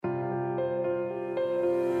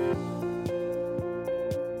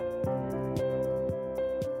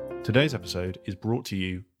Today's episode is brought to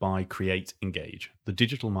you by Create Engage, the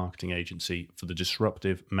digital marketing agency for the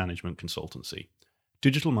disruptive management consultancy.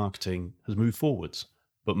 Digital marketing has moved forwards,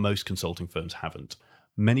 but most consulting firms haven't.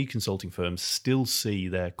 Many consulting firms still see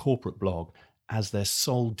their corporate blog as their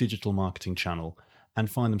sole digital marketing channel and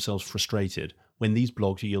find themselves frustrated when these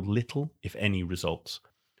blogs yield little, if any, results.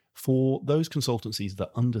 For those consultancies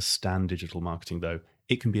that understand digital marketing, though,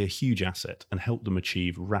 it can be a huge asset and help them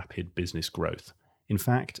achieve rapid business growth. In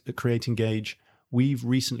fact, at Create Engage, we've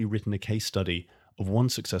recently written a case study of one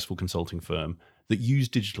successful consulting firm that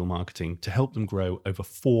used digital marketing to help them grow over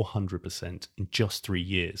 400% in just 3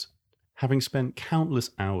 years. Having spent countless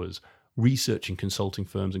hours researching consulting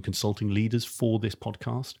firms and consulting leaders for this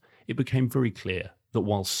podcast, it became very clear that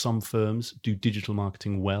while some firms do digital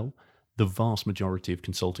marketing well, the vast majority of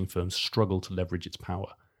consulting firms struggle to leverage its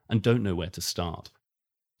power and don't know where to start.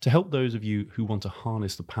 To help those of you who want to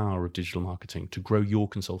harness the power of digital marketing to grow your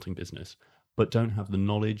consulting business, but don't have the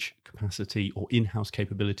knowledge, capacity, or in-house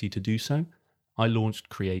capability to do so, I launched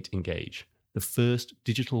Create Engage, the first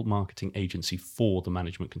digital marketing agency for the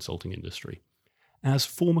management consulting industry. As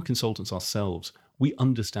former consultants ourselves, we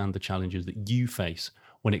understand the challenges that you face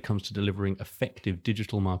when it comes to delivering effective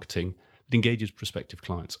digital marketing that engages prospective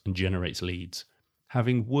clients and generates leads.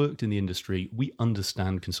 Having worked in the industry, we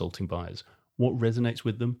understand consulting buyers, what resonates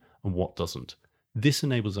with them and what doesn't. This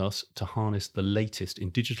enables us to harness the latest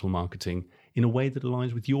in digital marketing in a way that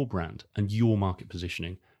aligns with your brand and your market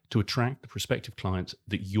positioning to attract the prospective clients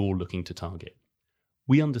that you're looking to target.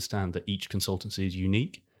 We understand that each consultancy is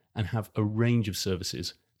unique and have a range of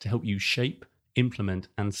services to help you shape, implement,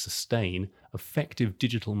 and sustain effective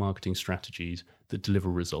digital marketing strategies that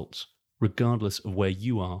deliver results, regardless of where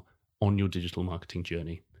you are on your digital marketing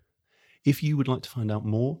journey. If you would like to find out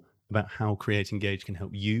more about how Create Engage can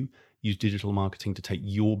help you use digital marketing to take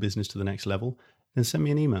your business to the next level, then send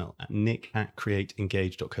me an email at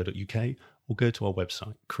nick@createengage.co.uk or go to our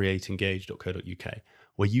website, createengage.co.uk,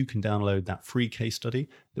 where you can download that free case study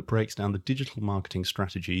that breaks down the digital marketing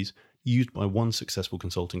strategies used by one successful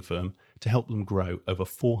consulting firm to help them grow over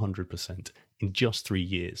 400% in just 3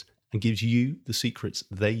 years and gives you the secrets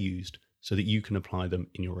they used so that you can apply them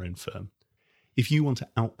in your own firm. If you want to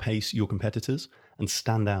outpace your competitors and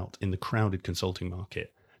stand out in the crowded consulting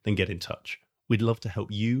market, then get in touch. We'd love to help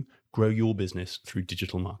you grow your business through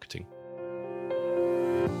digital marketing.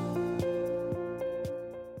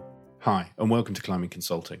 Hi, and welcome to Climbing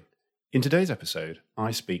Consulting. In today's episode,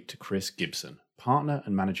 I speak to Chris Gibson, Partner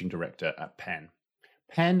and Managing Director at Penn.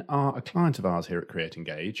 Penn are a client of ours here at Create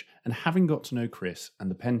Engage, and having got to know Chris and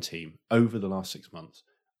the Penn team over the last 6 months,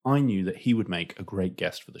 I knew that he would make a great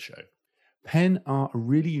guest for the show. Penn are a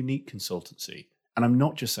really unique consultancy, and I'm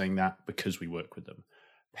not just saying that because we work with them.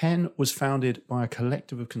 Penn was founded by a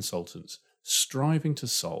collective of consultants striving to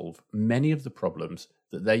solve many of the problems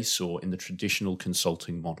that they saw in the traditional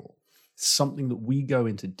consulting model, something that we go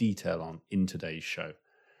into detail on in today's show.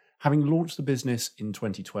 Having launched the business in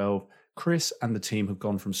 2012, Chris and the team have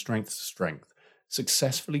gone from strength to strength,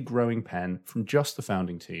 successfully growing Penn from just the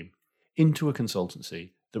founding team into a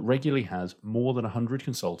consultancy that regularly has more than 100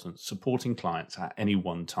 consultants supporting clients at any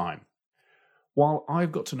one time. While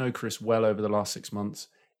I've got to know Chris well over the last 6 months,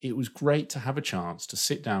 it was great to have a chance to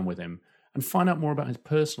sit down with him and find out more about his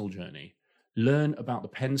personal journey, learn about the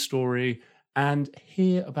Penn story, and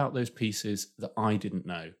hear about those pieces that I didn't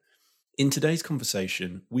know. In today's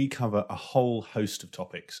conversation, we cover a whole host of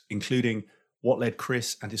topics, including what led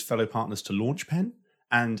Chris and his fellow partners to launch Penn,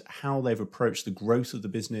 and how they've approached the growth of the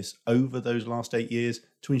business over those last 8 years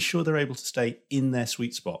to ensure they're able to stay in their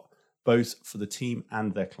sweet spot, both for the team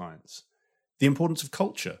and their clients. The importance of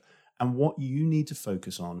culture and what you need to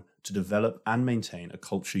focus on to develop and maintain a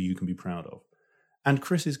culture you can be proud of. And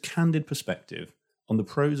Chris's candid perspective on the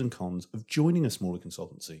pros and cons of joining a smaller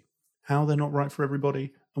consultancy, how they're not right for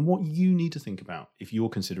everybody, and what you need to think about if you're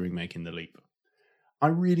considering making the leap. I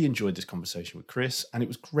really enjoyed this conversation with Chris, and it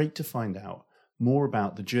was great to find out more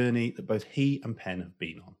about the journey that both he and Penn have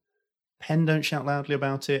been on. Penn don't shout loudly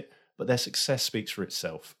about it, but their success speaks for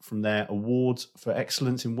itself, from their awards for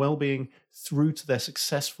excellence in well-being through to their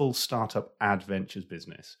successful startup AdVentures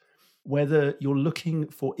business. Whether you're looking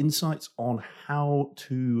for insights on how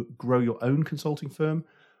to grow your own consulting firm,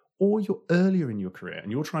 or you're earlier in your career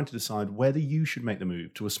and you're trying to decide whether you should make the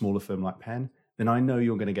move to a smaller firm like Penn, then I know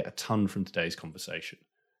you're going to get a ton from today's conversation.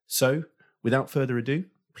 So, without further ado,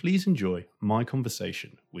 please enjoy my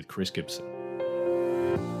conversation with Chris Gibson.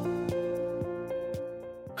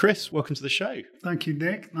 Chris, welcome to the show. Thank you,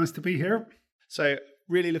 Nick. Nice to be here. So,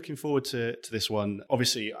 really looking forward to this one.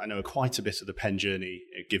 Obviously, I know quite a bit of the Penn journey,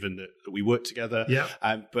 given that we work together. Yeah.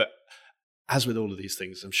 But as with all of these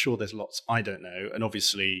things, I'm sure there's lots I don't know. And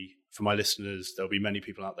obviously, for my listeners, there'll be many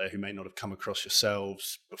people out there who may not have come across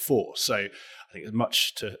yourselves before. So I think there's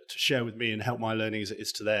much to share with me and help my learning as it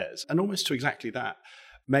is to theirs. And almost to exactly that,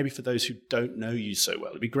 maybe for those who don't know you so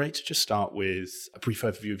well, it'd be great to just start with a brief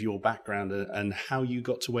overview of your background and how you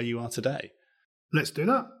got to where you are today. Let's do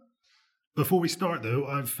that. Before we start, though,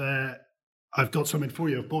 I've got something for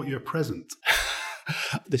you. I've bought you a present.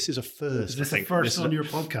 This is a first. Is this a first on your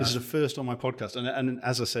podcast? This is a first on my podcast. And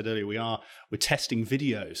as I said earlier, we're testing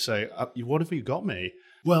video. So what have you got me?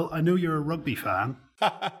 Well, I know you're a rugby fan.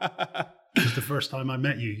 Because the first time I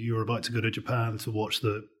met you, you were about to go to Japan to watch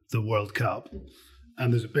the World Cup.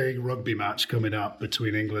 And there's a big rugby match coming up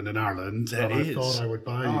between England and Ireland. I thought I would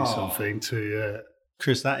buy you something to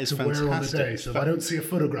Chris, that is fantastic. Wear on the day. So if I don't see a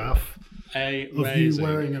photograph of you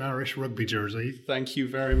wearing an Irish rugby jersey, thank you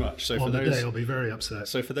very much. So on the day, I'll be very upset.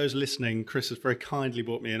 So for those listening, Chris has very kindly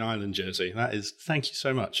bought me an Ireland jersey. Thank you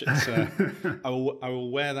so much. It's, I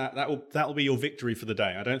will wear that. That will be your victory for the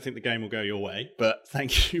day. I don't think the game will go your way, but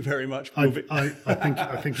thank you very much. I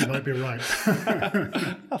think you might be right.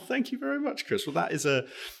 Oh, thank you very much, Chris. Well, that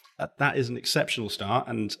is an exceptional start,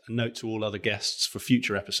 and a note to all other guests for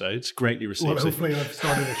future episodes. Greatly received. Well, hopefully I've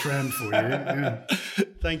started a trend for you. Yeah.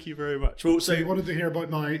 Thank you very much. Well, so you wanted to hear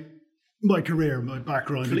about my career, my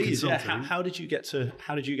background in consulting. Yeah. How did you get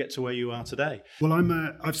to where you are today? Well,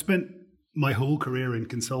 I've spent my whole career in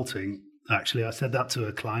consulting. Actually, I said that to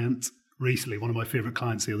a client recently, one of my favorite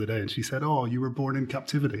clients the other day, and she said, "Oh, you were born in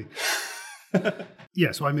captivity."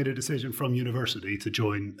 Yeah, so I made a decision from university to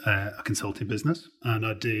join a consulting business, and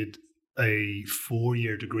I did a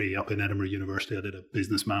 4-year degree up in Edinburgh University. I did a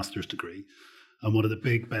business master's degree, and one of the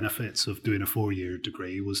big benefits of doing a 4-year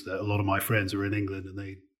degree was that a lot of my friends were in England,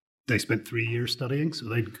 and they spent 3 years studying, so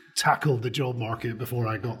they tackled the job market before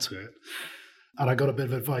I got to it. And I got a bit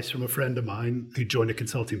of advice from a friend of mine who joined a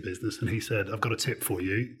consulting business, and he said, "I've got a tip for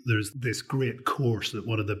you. There's this great course that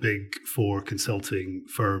one of the big 4 consulting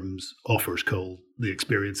firms offers called The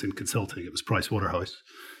Experience in Consulting." It was Pricewaterhouse.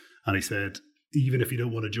 And he said, even if you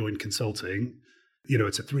don't want to join consulting,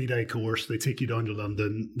 it's a 3-day course. They take you down to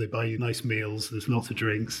London. They buy you nice meals. There's lots of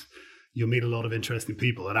drinks. You'll meet a lot of interesting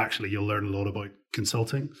people, and actually you'll learn a lot about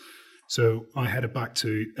consulting. So I headed back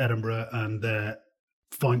to Edinburgh and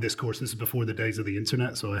found this course. This is before the days of the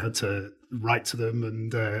internet, so I had to write to them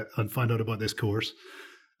and find out about this course.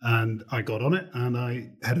 And I got on it, and I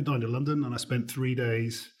headed down to London, and I spent 3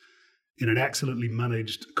 days in an excellently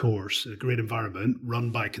managed course, a great environment,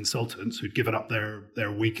 run by consultants who'd given up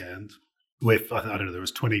their weekend with, I don't know, there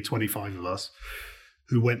was 20, 25 of us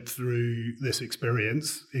who went through this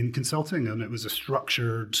experience in consulting. And it was a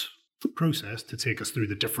structured process to take us through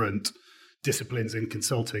the different disciplines in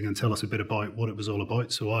consulting and tell us a bit about what it was all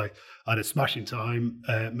about. So I had a smashing time,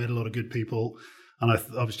 met a lot of good people, and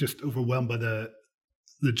I was just overwhelmed by the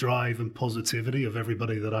drive and positivity of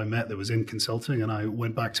everybody that I met that was in consulting. And I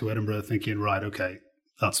went back to Edinburgh thinking, right, okay,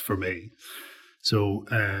 that's for me. So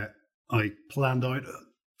I planned out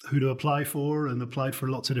who to apply for and applied for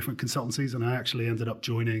lots of different consultancies, and I actually ended up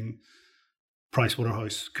joining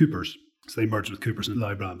PricewaterhouseCoopers. So they merged with Coopers and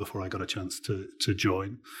Lybrand before I got a chance to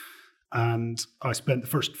join. And I spent the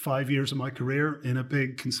first 5 years of my career in a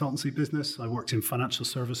big consultancy business. I worked in financial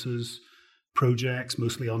services projects,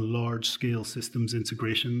 mostly on large-scale systems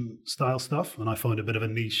integration style stuff. And I found a bit of a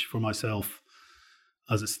niche for myself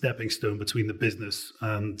as a stepping stone between the business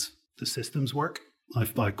and the systems work.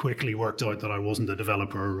 I quickly worked out that I wasn't a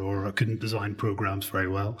developer, or I couldn't design programs very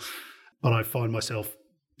well. But I found myself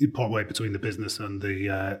partway between the business and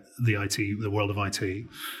the IT, the world of IT.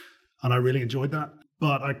 And I really enjoyed that.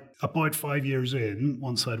 But about 5 years in,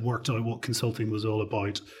 once I'd worked out what consulting was all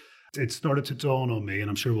about, it started to dawn on me, and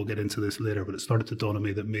I'm sure we'll get into this later, but it started to dawn on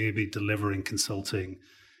me that maybe delivering consulting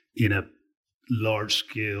in a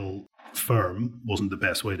large-scale firm wasn't the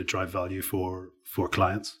best way to drive value for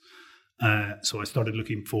clients. So I started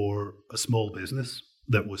looking for a small business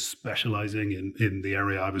that was specializing in the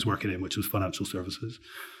area I was working in, which was financial services.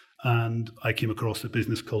 And I came across a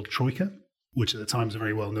business called Troika, which at the time was a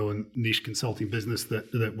very well-known niche consulting business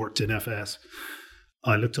that worked in FS.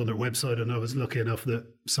 I looked on their website, and I was lucky enough that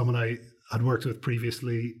someone I had worked with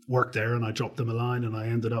previously worked there, and I dropped them a line, and I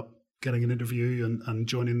ended up getting an interview and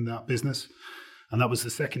joining that business. And that was the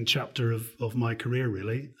second chapter of my career,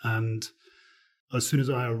 really. And as soon as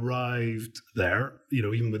I arrived there,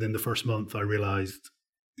 even within the first month, I realized,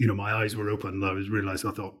 my eyes were open. I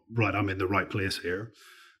thought, right, I'm in the right place here.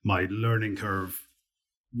 My learning curve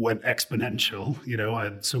went exponential. I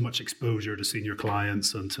had so much exposure to senior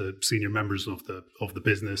clients and to senior members of the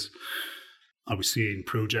business. I was seeing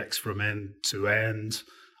projects from end to end.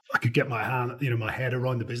 I could get my head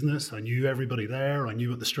around the business. I knew everybody there. I knew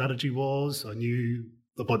what the strategy was. I knew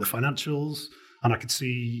about the financials, and I could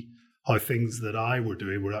see how things that I were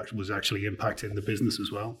doing was actually impacting the business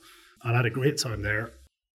as well. And I had a great time there.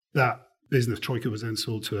 That business, Troika, was then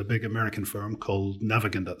sold to a big American firm called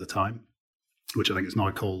Navigant at the time, which I think is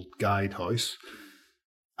now called Guidehouse.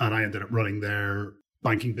 And I ended up running their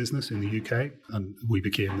banking business in the UK, and we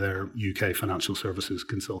became their UK financial services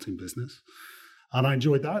consulting business. And I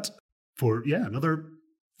enjoyed that for, another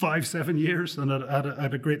 5-7 years. And I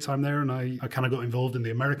had a great time there. And I kind of got involved in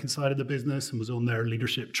the American side of the business and was on their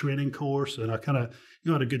leadership training course. And I kind of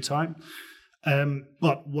had a good time.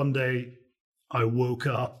 But one day I woke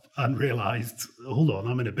up and realized, hold on,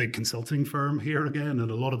 I'm in a big consulting firm here again.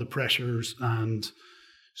 And a lot of the pressures and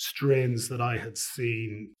strains that I had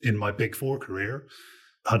seen in my Big Four career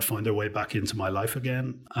had found their way back into my life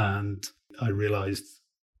again. And I realized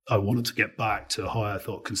I wanted to get back to how I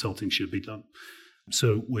thought consulting should be done.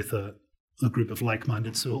 So with a group of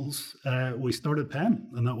like-minded souls, we started Penn,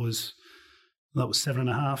 and that was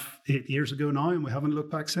 7.5, 8 years ago now, and we haven't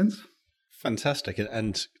looked back since. Fantastic,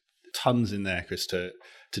 and tons in there, Chris, to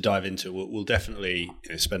dive into. We'll definitely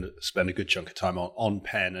spend a good chunk of time on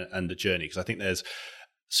Penn and the journey, because I think there's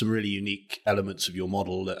some really unique elements of your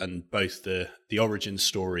model, and both the origin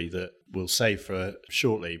story that we'll save for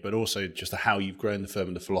shortly, but also just how you've grown the firm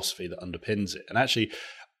and the philosophy that underpins it. And actually,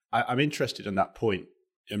 I'm interested in that point,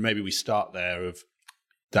 and maybe we start there, of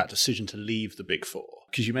that decision to leave the Big Four,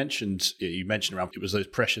 because you mentioned around it was those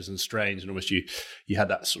pressures and strains, and almost you had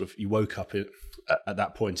that sort of, you woke up at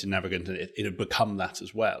that point in Navigant, and it had become that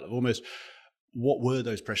as well. Almost, what were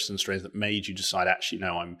those pressures and strains that made you decide, actually,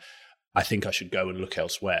 no, I think I should go and look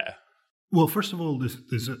elsewhere? Well, first of all,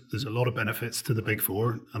 there's a lot of benefits to the Big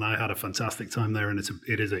Four, and I had a fantastic time there, and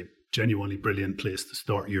it is a genuinely brilliant place to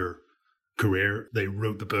start your career. They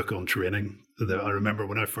wrote the book on training. I remember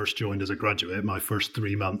when I first joined as a graduate, my first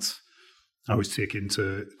 3 months, I was taken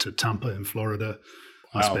to Tampa in Florida.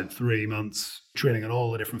 I spent 3 months training on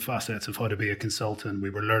all the different facets of how to be a consultant. We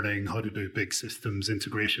were learning how to do big systems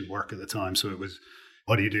integration work at the time. So it was,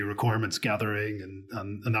 how do you do requirements gathering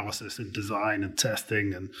and analysis and design and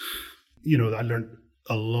testing? And, I learned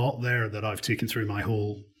a lot there that I've taken through my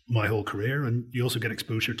whole career. And you also get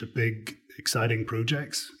exposure to big, exciting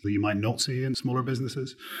projects that you might not see in smaller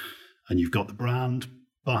businesses. And you've got the brand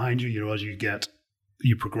behind you, as you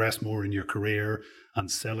progress more in your career,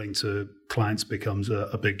 and selling to clients becomes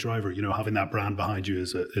a big driver. Having that brand behind you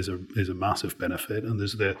is a massive benefit. And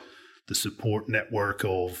there's the support network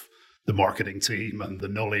of the marketing team and the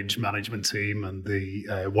knowledge management team and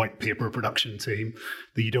the white paper production team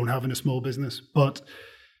that you don't have in a small business. But,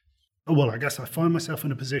 I guess I found myself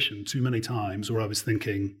in a position too many times where I was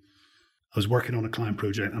working on a client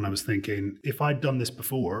project, and I was thinking, if I'd done this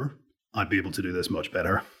before, I'd be able to do this much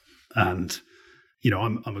better. And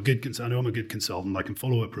I'm a good consultant. I can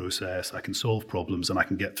follow a process, I can solve problems, and I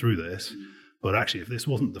can get through this. But actually, if this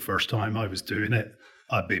wasn't the first time I was doing it,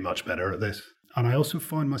 I'd be much better at this. And I also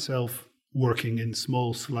find myself working in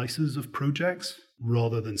small slices of projects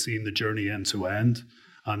rather than seeing the journey end to end.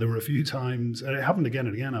 And there were a few times, and it happened again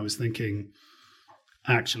and again, I was thinking,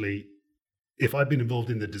 actually, if I'd been involved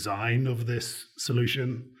in the design of this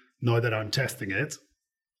solution, now that I'm testing it,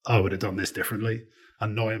 I would have done this differently.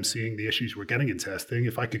 And now I'm seeing the issues we're getting in testing.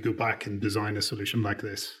 If I could go back and design a solution like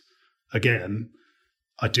this again,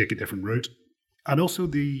 I'd take a different route. And also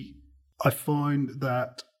I found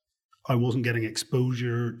that I wasn't getting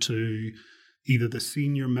exposure to either the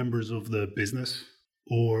senior members of the business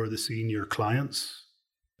or the senior clients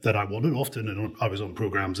that I wanted. Often I was on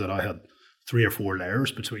programs that I had 3 or 4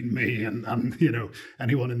 layers between me and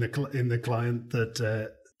anyone in the client that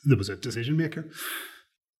there was a decision maker.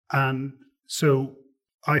 And so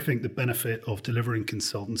I think the benefit of delivering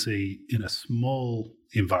consultancy in a small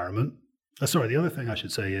environment, the other thing I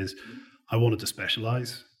should say is I wanted to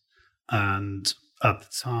specialize. And at the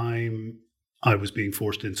time, I was being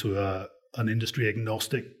forced into an industry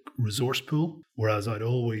agnostic resource pool, whereas I'd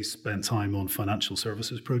always spent time on financial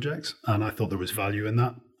services projects, and I thought there was value in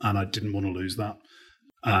that, and I didn't want to lose that.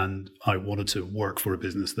 And I wanted to work for a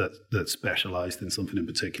business that specialized in something in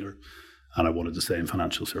particular, and I wanted to stay in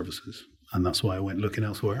financial services. And that's why I went looking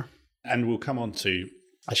elsewhere. And we'll come on to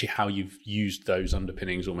actually how you've used those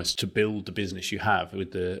underpinnings almost to build the business you have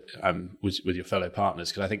with with your fellow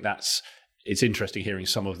partners, because I think it's interesting hearing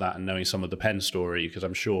some of that and knowing some of the Penn story, because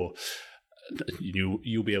I'm sure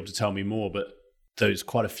you'll be able to tell me more, but there's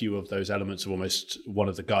quite a few of those elements of almost one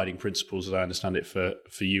of the guiding principles, as I understand it,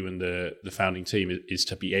 for you and the founding team is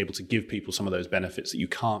to be able to give people some of those benefits that you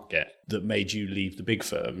can't get, that made you leave the big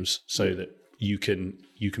firms, so that you can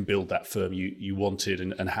build that firm you wanted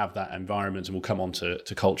and have that environment, and we'll come on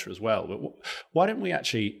to culture as well. But why don't we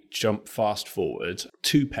actually jump fast forward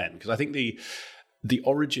to Penn? Because I think the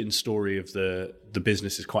origin story of the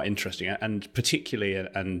business is quite interesting, and particularly,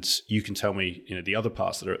 and you can tell me, the other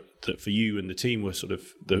parts that for you and the team were sort of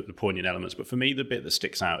the poignant elements. But for me, the bit that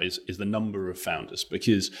sticks out is the number of founders,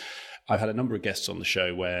 because I've had a number of guests on the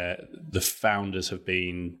show where the founders have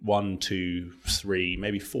been 1, 2, 3,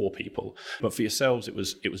 maybe 4 people. But for yourselves, it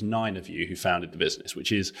was 9 of you who founded the business,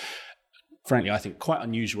 which is, frankly, I think quite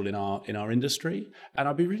unusual in our industry. And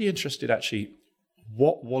I'd be really interested, actually,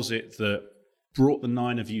 what was it that brought the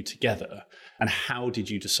 9 of you together, and how did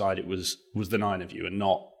you decide it was the 9 of you and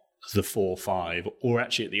not the 4, 5, or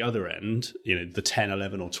actually at the other end, the 10,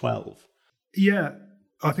 11 or 12? Yeah,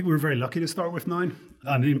 I think we were very lucky to start with 9,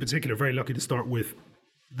 and in particular, very lucky to start with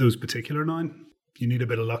those particular 9. You need a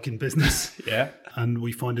bit of luck in business. Yeah. And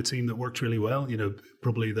we found a team that worked really well,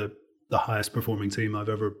 probably the highest performing team I've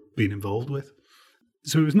ever been involved with.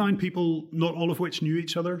 So it was 9 people, not all of which knew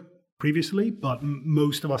each other previously, but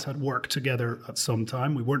most of us had worked together at some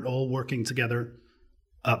time. We weren't all working together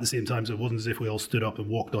at the same time, so it wasn't as if we all stood up and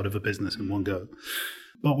walked out of a business in one go.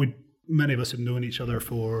 But many of us have known each other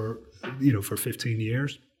for 15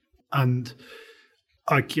 years. And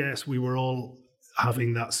I guess we were all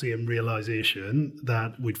having that same realization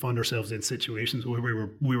that we'd find ourselves in situations where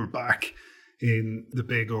we were back in the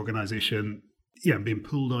big organization, being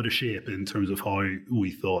pulled out of shape in terms of how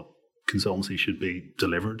we thought consultancy should be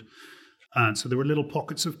delivered. And so there were little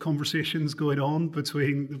pockets of conversations going on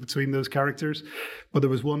between those characters. But there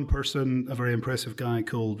was one person, a very impressive guy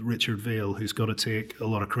called Richard Vail, who's got to take a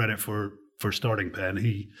lot of credit for starting Penn.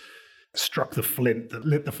 He struck the flint that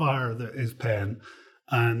lit the fire that is Penn,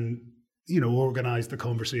 and organized the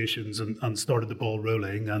conversations and started the ball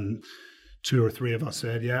rolling. And 2 or 3 of us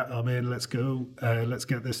said, yeah, I'm in, let's go, let's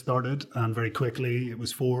get this started. And very quickly it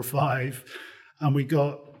was 4 or 5, and we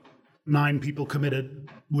got 9 people committed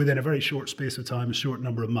within a very short space of time, a short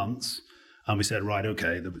number of months. And we said, right,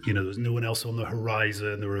 okay, there was no one else on the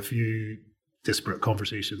horizon. There were a few disparate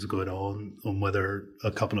conversations going on whether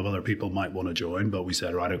a couple of other people might want to join. But we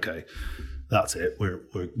said, right, okay, that's it.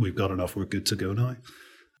 We've got enough. We're good to go now.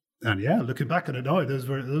 And yeah, looking back at it now, those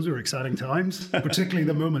were exciting times, particularly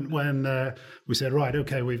the moment when we said, right,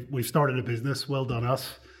 okay, we've started a business. Well done,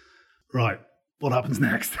 us. Right. What happens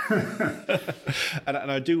next? and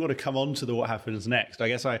I do want to come on to what happens next. I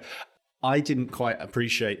guess I didn't quite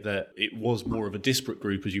appreciate that it was more of a disparate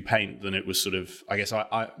group as you paint than it was sort of, I guess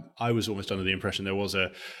I was almost under the impression there was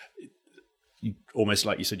almost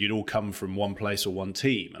like you said, you'd all come from one place or one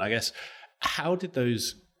team. And I guess, how did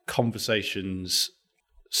those conversations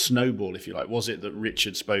snowball, if you like? Was it that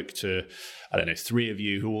Richard spoke to, 3 of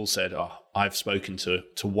you who all said, oh, I've spoken to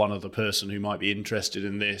one other person who might be interested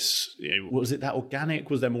in this? Was it that organic?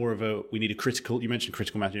 Was there more of you mentioned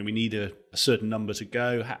critical matter, we need a certain number to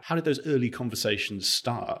go? How did those early conversations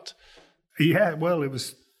start? Yeah, well, it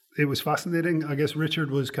was fascinating. I guess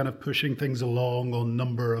Richard was kind of pushing things along on a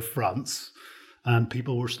number of fronts, and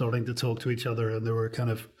people were starting to talk to each other, and there were kind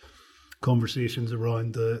of conversations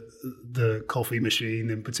around the coffee machine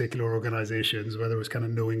in particular organizations where there was kind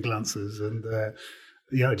of knowing glances, and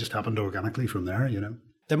it just happened organically from there.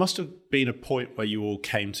 There must have been a point where you all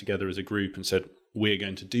came together as a group and said, we're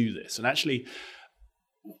going to do this. And actually,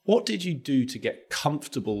 what did you do to get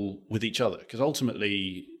comfortable with each other? Because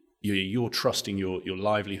ultimately you're trusting your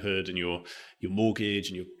livelihood and your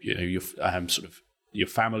mortgage and your sort of your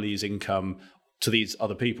family's income to these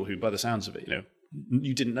other people who, by the sounds of it,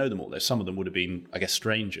 you didn't know them all. Some of them would have been, I guess,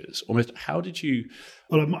 strangers. Almost. How did you?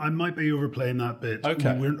 Well, I might be overplaying that bit.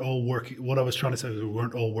 Okay. We weren't all working. What I was trying to say was we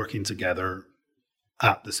weren't all working together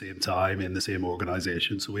at the same time in the same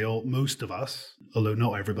organization. So most of us, although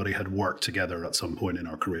not everybody, had worked together at some point in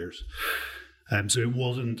our careers. So it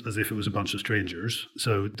wasn't as if it was a bunch of strangers.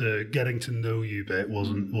 So the getting to know you bit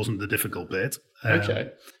wasn't the difficult bit.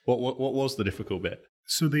 Okay. What was the difficult bit?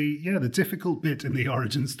 So the difficult bit in the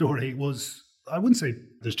origin story was, I wouldn't say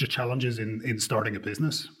there's just challenges in starting a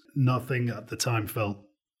business. Nothing at the time felt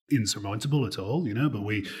insurmountable at all, but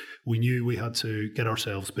we knew we had to get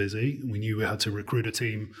ourselves busy. We knew we had to recruit a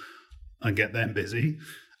team and get them busy.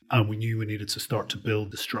 And we knew we needed to start to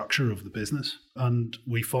build the structure of the business. And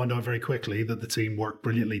we found out very quickly that the team worked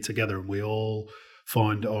brilliantly together, and we all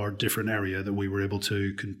found our different area that we were able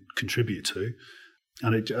to contribute to.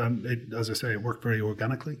 And it, as I say, it worked very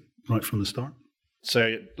organically right from the start.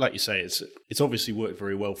 So, like you say, it's obviously worked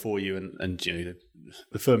very well for you, and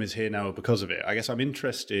the firm is here now because of it. I guess I'm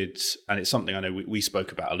interested, and it's something I know we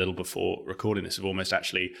spoke about a little before recording this, of almost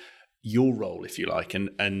actually your role, if you like,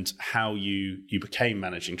 and how you became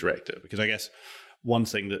managing director. Because I guess one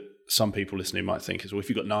thing that some people listening might think is, well, if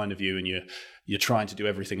you've got 9 of you and you're trying to do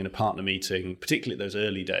everything in a partner meeting, particularly at those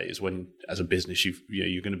early days when, as a business,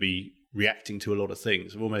 you're going to be reacting to a lot of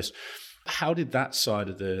things. Almost, how did that side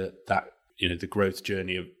of the growth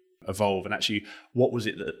journey evolve? And actually, what was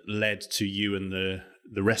it that led to you and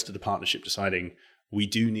the rest of the partnership deciding we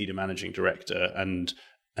do need a managing director and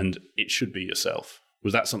it should be yourself?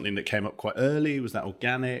 Was that something that came up quite early? Was that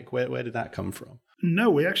organic? Where did that come from? No,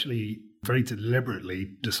 we actually very deliberately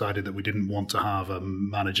decided that we didn't want to have a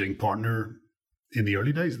managing partner in the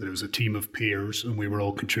early days, that it was a team of peers and we were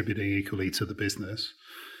all contributing equally to the business.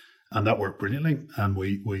 And that worked brilliantly. And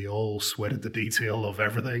we all sweated the detail of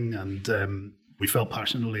everything, and we felt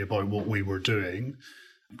passionately about what we were doing.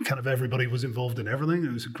 Kind of everybody was involved in everything.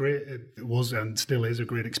 It was and still is a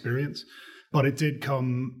great experience. But it did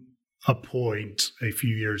come a point a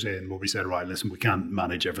few years in where we said, right, listen, we can't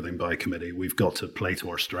manage everything by committee. We've got to play to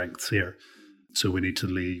our strengths here. So we need to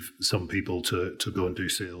leave some people to go and do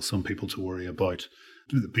sales, some people to worry about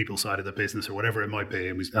the people side of the business or whatever it might be.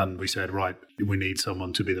 And we said, right, we need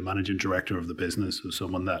someone to be the managing director of the business, so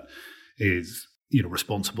someone that is,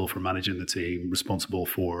 responsible for managing the team, responsible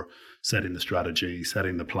for setting the strategy,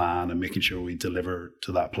 setting the plan, and making sure we deliver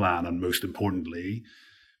to that plan. And most importantly,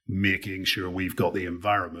 making sure we've got the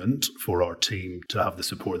environment for our team to have the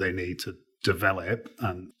support they need to develop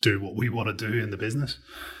and do what we want to do in the business.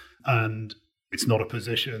 And it's not a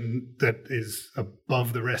position that is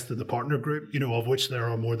above the rest of the partner group, of which there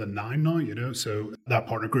are more than 9 now, so that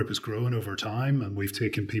partner group has grown over time, and we've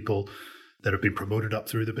taken people that have been promoted up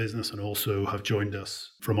through the business and also have joined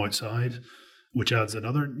us from outside, which adds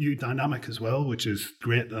another new dynamic as well, which is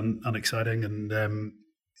great and exciting. And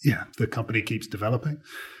the company keeps developing.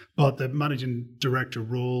 But the managing director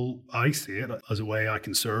role, I see it as a way I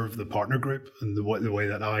can serve the partner group and the way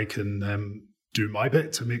that I can do my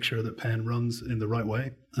bit to make sure that Penn runs in the right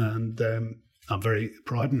way. And I'm very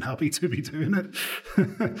proud and happy to be doing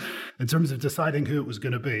it. In terms of deciding who it was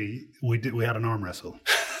going to be, we had an arm wrestle.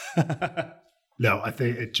 No, I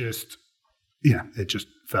think it just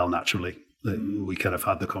fell naturally. We kind of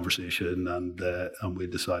had the conversation and we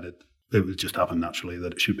decided it would just happen naturally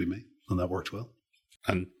that it should be me, and that worked well.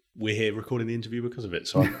 And we're here recording the interview because of it.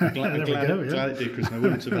 So I'm glad it did, Chris. I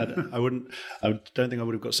wouldn't have had it. I don't think I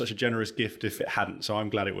would have got such a generous gift if it hadn't. So I'm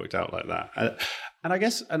glad it worked out like that. And I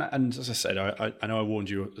guess, and as I said, I know I warned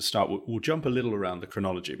you at the start. We'll jump a little around the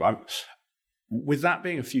chronology, but with that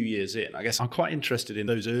being a few years in, I guess I'm quite interested in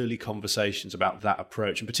those early conversations about that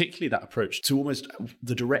approach, and particularly that approach to almost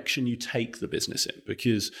the direction you take the business in,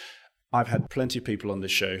 because I've had plenty of people on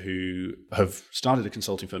this show who have started a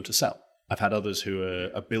consulting firm to sell. I've had others who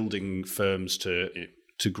are building firms to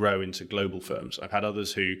grow into global firms. I've had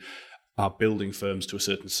others who are building firms to a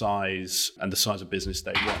certain size and the size of business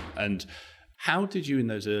they want. And how did you in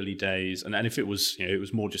those early days, and if it was, it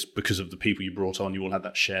was more just because of the people you brought on, you all had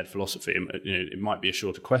that shared philosophy, it might be a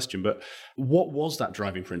shorter question, but what was that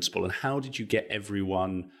driving principle and how did you get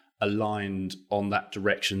everyone aligned on that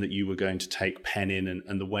direction that you were going to take Penn in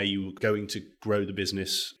and the way you were going to grow the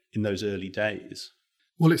business in those early days?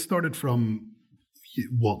 Well, it started from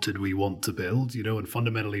what did we want to build, and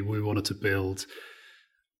fundamentally we wanted to build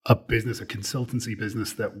a business, a consultancy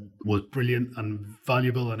business that was brilliant and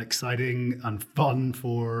valuable and exciting and fun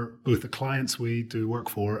for both the clients we do work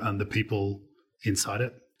for and the people inside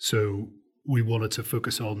it. So we wanted to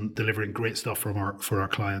focus on delivering great stuff for our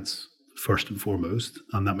clients first and foremost,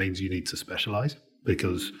 and that means you need to specialize,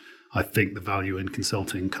 because I think the value in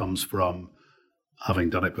consulting comes from having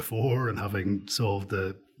done it before and having solved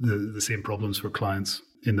the same problems for clients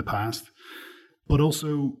in the past, but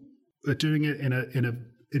also doing it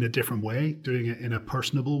in a different way, doing it in a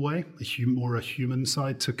personable way, a human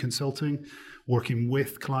side to consulting, working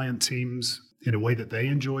with client teams in a way that they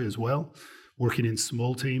enjoy as well, working in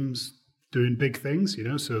small teams, doing big things,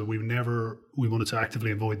 so we wanted to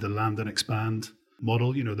actively avoid the land and expand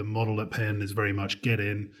model. The model at Penn is very much get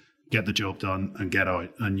in, get the job done and get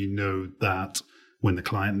out. And that when the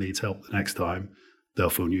client needs help the next time,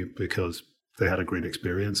 they'll phone you because they had a great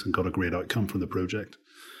experience and got a great outcome from the project.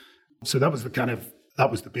 So that was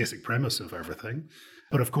the basic premise of everything.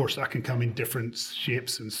 But of course, that can come in different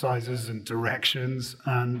shapes and sizes and directions.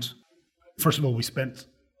 And first of all, we spent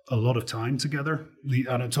a lot of time together.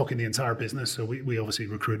 And I'm talking the entire business. So we obviously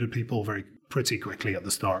recruited people pretty quickly at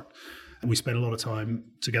the start. And we spent a lot of time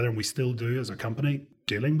together, and we still do as a company,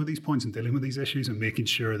 dealing with these points and dealing with these issues and making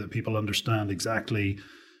sure that people understand exactly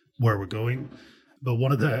where we're going. But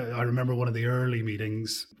I remember one of the early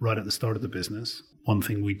meetings right at the start of the business, one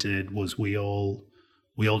thing we did was we all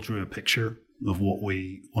we all drew a picture of what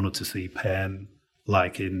we wanted to see Penn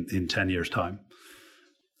like in 10 years' time.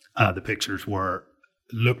 The pictures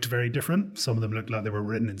looked very different. Some of them looked like they were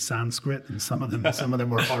written in Sanskrit, and some of them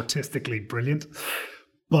were artistically brilliant.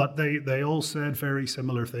 But they all said very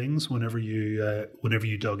similar things whenever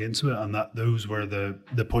you dug into it, and those were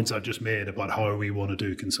the points I just made about how we want to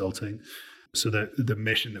do consulting. So the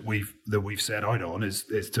mission that we've set out on is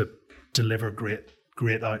to deliver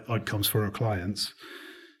great outcomes for our clients,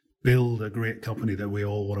 build a great company that we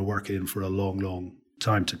all want to work in for a long, long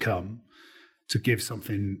time to come, to give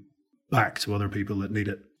something back to other people that need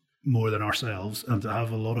it more than ourselves, and to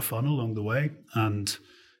have a lot of fun along the way. And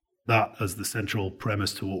that, as the central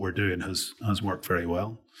premise to what we're doing, has worked very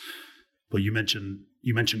well. But you mentioned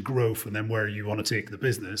growth, and then where you want to take the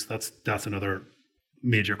business. That's another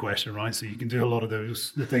major question, right? So you can do a lot of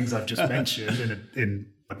the things I've just mentioned in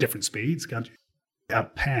different speeds, can't you?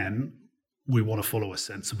 At Penn, we want to follow a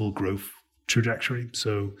sensible growth trajectory.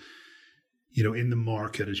 So, in the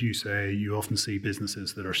market, as you say, you often see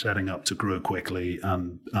businesses that are setting up to grow quickly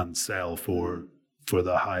and sell for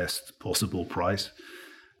the highest possible price.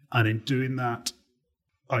 And in doing that,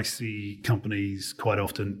 I see companies quite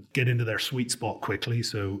often get into their sweet spot quickly.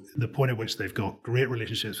 So the point at which they've got great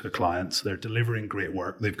relationships with clients, they're delivering great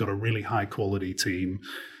work, they've got a really high quality team,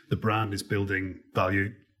 the brand is building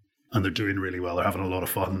value, and they're doing really well. They're having a lot of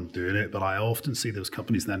fun doing it. But I often see those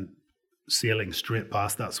companies then sailing straight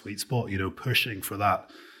past that sweet spot, pushing for that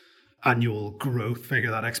annual growth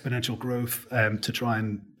figure, that exponential growth, to try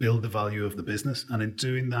and build the value of the business. And in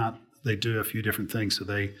doing that, they do a few different things. So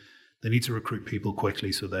they need to recruit people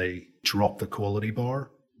quickly, so they drop the quality bar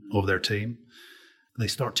of their team. They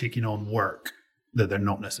start taking on work that they're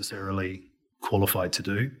not necessarily qualified to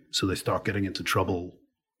do. So they start getting into trouble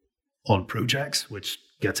on projects, which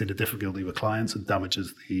gets into difficulty with clients and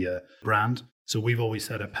damages the brand. So we've always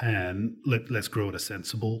said at Penn, let's grow at a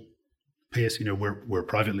sensible pace. We're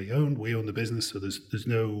privately owned. We own the business, so there's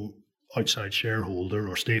no outside shareholder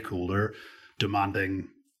or stakeholder demanding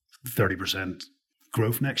 30%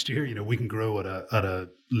 growth next year. We can grow at a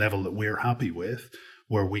level that we're happy with,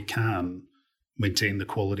 where we can maintain the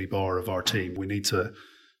quality bar of our team. We need to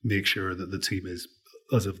make sure that the team is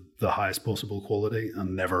as of the highest possible quality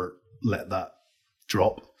and never let that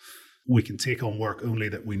drop. We can take on work only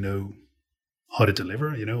that we know how to deliver,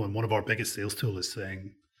 and one of our biggest sales tools is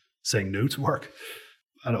saying no to work.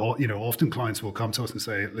 And often clients will come to us and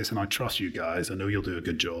say, listen, I trust you guys. I know you'll do a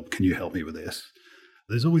good job. Can you help me with this?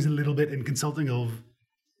 There's always a little bit in consulting of,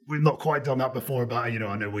 we've not quite done that before, but I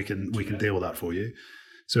know we can deal with that for you.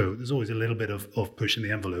 So there's always a little bit of pushing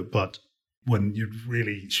the envelope. But when you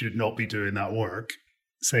really should not be doing that work,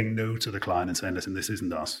 saying no to the client and saying, listen, this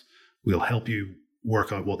isn't us. We'll help you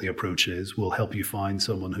work out what the approach is. We'll help you find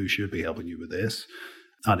someone who should be helping you with this.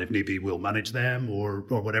 And if need be, we'll manage them or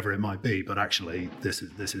whatever it might be. But actually, this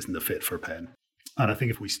isn't a fit for Penn. And I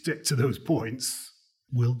think if we stick to those points,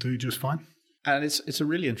 we'll do just fine. And it's a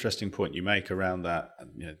really interesting point you make around that,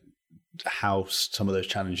 how some of those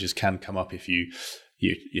challenges can come up if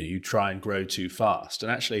you try and grow too fast.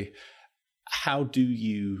 And actually, how do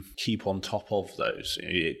you keep on top of those?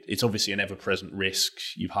 It's obviously an ever-present risk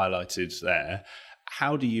you've highlighted there.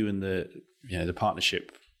 How do you and the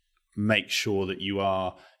partnership make sure that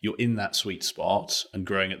you're in that sweet spot and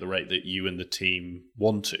growing at the rate that you and the team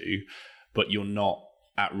want to, but you're not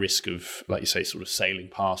at risk of, like you say, sort of sailing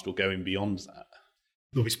past or going beyond that?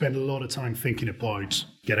 But we spend a lot of time thinking about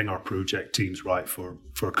getting our project teams right for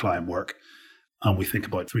client work. And we think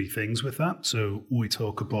about three things with that. So we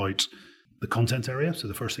talk about the content area. So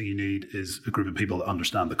the first thing you need is a group of people that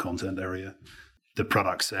understand the content area, the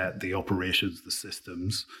product set, the operations, the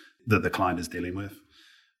systems that the client is dealing with.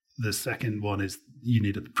 The second one is you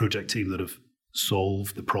need a project team that have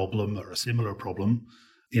solved the problem or a similar problem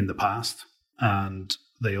in the past. And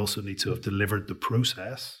they also need to have delivered the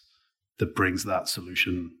process that brings that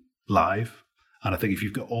solution live. And I think if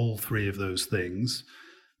you've got all three of those things,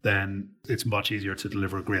 then it's much easier to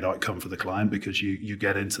deliver a great outcome for the client, because you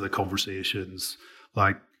get into the conversations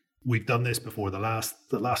like, we've done this before. The last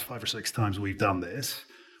 5 or 6 times we've done this,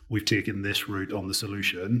 we've taken this route on the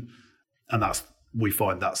solution, and we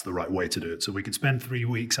find that's the right way to do it. So we could spend 3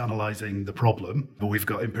 weeks analyzing the problem, but we've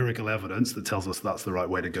got empirical evidence that tells us that's the right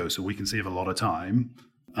way to go. So we can save a lot of time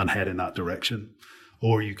and head in that direction.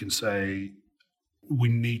 Or you can say, we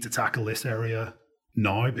need to tackle this area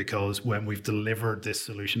now, because when we've delivered this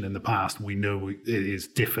solution in the past, we know it is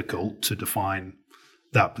difficult to define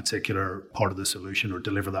that particular part of the solution or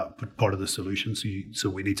deliver that part of the solution. So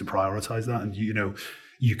we need to prioritize that. And,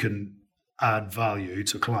 you can add value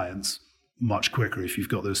to clients much quicker if you've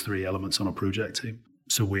got those three elements on a project team.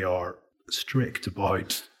 So we are strict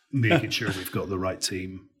about making sure we've got the right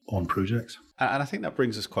team on projects. And I think that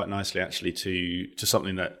brings us quite nicely, actually, to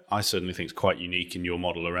something that I certainly think is quite unique in your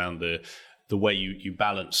model around the way you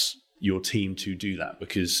balance your team to do that,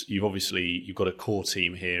 because you've got a core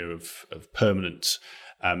team here of permanent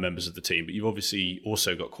members of the team, but you've obviously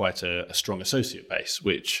also got quite a strong associate base,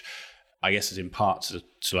 which I guess is in part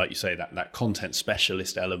to like you say, that content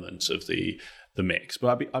specialist element of the mix.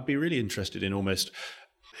 But I'd be really interested in almost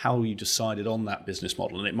how you decided on that business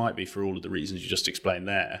model, and it might be for all of the reasons you just explained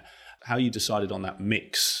there, how you decided on that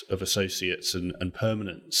mix of associates and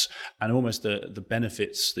permanents, and almost the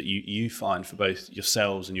benefits that you find for both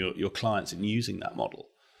yourselves and your clients in using that model.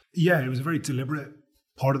 Yeah, it was a very deliberate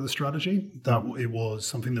part of the strategy. That it was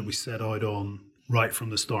something that we set out on right from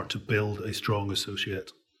the start to build a strong associate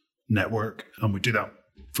network. And we do that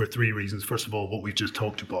for three reasons. First of all, what we've just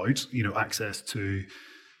talked about, access to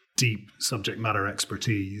deep subject matter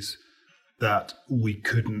expertise that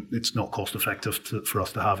it's not cost effective for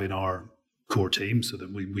us to have in our core team, so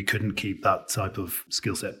that we couldn't keep that type of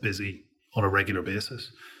skill set busy on a regular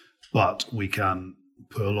basis. But we can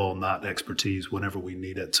pull on that expertise whenever we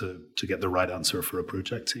need it to get the right answer for a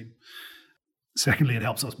project team. Secondly, it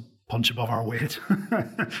helps us punch above our weight.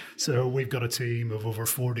 So we've got a team of over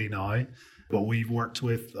 40 now, but we've worked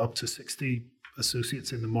with up to 60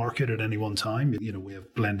 associates in the market at any one time. We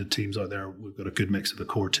have blended teams out there. We've got a good mix of the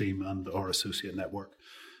core team and our associate network,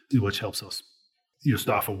 which helps us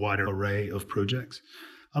staff a wider array of projects.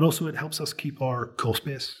 And also it helps us keep our cost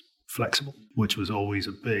base flexible, which was always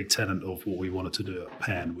a big tenet of what we wanted to do at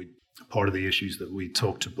Penn. Part of the issues that we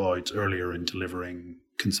talked about earlier in delivering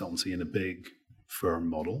consultancy in a big firm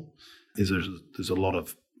model is there's a lot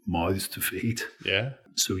of mouths to feed. Yeah.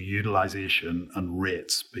 So utilization and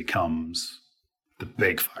rates becomes the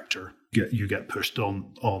big factor. You get pushed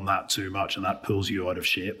on that too much, and that pulls you out of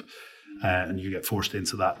shape, and you get forced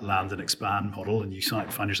into that land and expand model, and you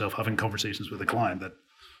find yourself having conversations with a client that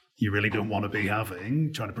you really don't want to be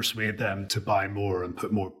having, trying to persuade them to buy more and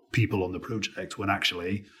put more people on the project, when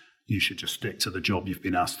actually you should just stick to the job you've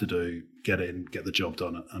been asked to do, get in, get the job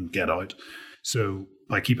done, and get out. So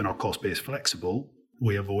by keeping our cost base flexible,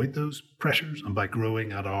 we avoid those pressures, and by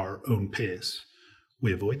growing at our own pace,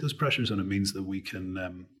 we avoid those pressures, and it means that we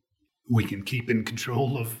can keep in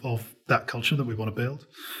control of that culture that we want to build.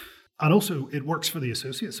 And also it works for the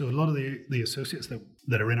associates. So a lot of the associates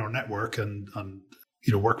that are in our network and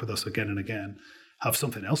work with us again and again have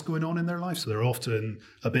something else going on in their life. So they're often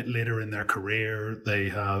a bit later in their career.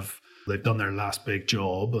 They've done their last big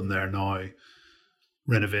job, and they're now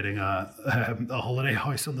renovating a holiday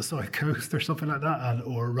house on the south coast or something like that,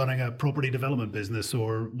 or running a property development business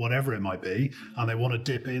or whatever it might be, and they want to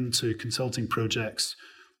dip into consulting projects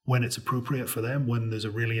when it's appropriate for them, when there's a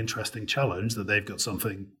really interesting challenge that they've got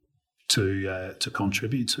something to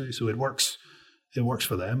contribute to. So it works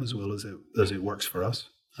for them as well as it works for us,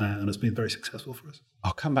 and it's been very successful for us.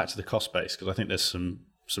 I'll come back to the cost base, because I think there's some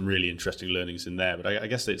really interesting learnings in there, but I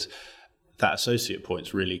guess it's that associate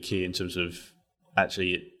point's really key in terms of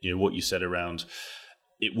actually, what you said around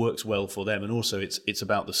it works well for them, and also it's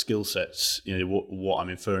about the skill sets. What I'm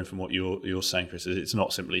inferring from what you're saying, Chris, is it's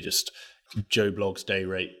not simply just Joe Blogg's day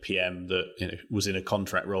rate PM that was in a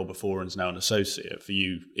contract role before and is now an associate. For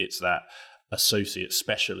you, it's that associate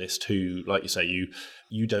specialist who, like you say,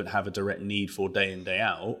 you don't have a direct need for day in, day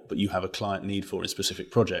out, but you have a client need for in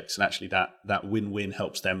specific projects, and actually that win-win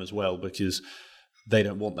helps them as well, because they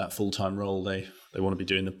don't want that full-time role. They want to be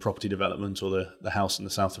doing the property development or the house in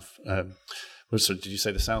the south of. So did you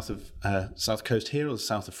say the south coast here or the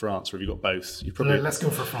south of France, or have you got both? You probably let's go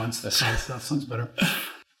for France. That sounds better.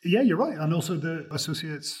 Yeah, you're right. And also the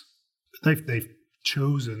associates, they've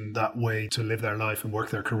chosen that way to live their life and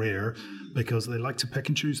work their career because they like to pick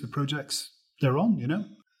and choose the projects they're on.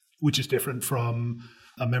 Which is different from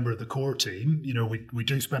a member of the core team. We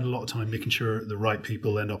do spend a lot of time making sure the right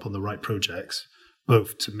people end up on the right projects,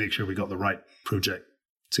 both to make sure we got the right project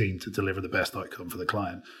team to deliver the best outcome for the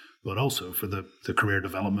client, but also for the career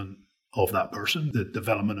development of that person. The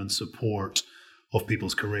development and support of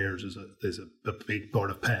people's careers is a big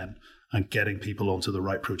part of Penn, and getting people onto the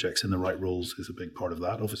right projects in the right roles is a big part of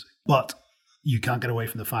that, obviously. But you can't get away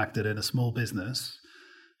from the fact that in a small business,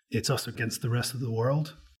 it's us against the rest of the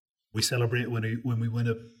world. We celebrate when we win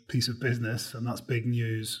a piece of business, and that's big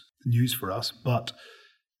news for us, but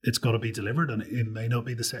it's got to be delivered, and it may not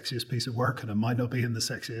be the sexiest piece of work, and it might not be in the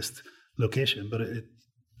sexiest location, but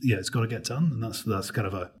it's got to get done, and that's kind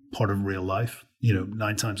of a part of real life.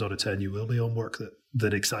 9 times out of 10 you will be on work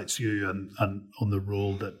that excites you and on the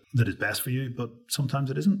role that is best for you, but sometimes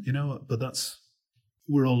it isn't. But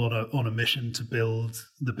we're all on a mission to build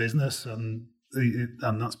the business, and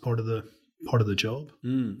that's part of the job.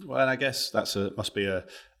 Well, and I guess must be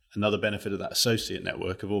another benefit of that associate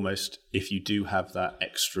network of almost, if you do have that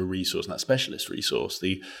extra resource and that specialist resource,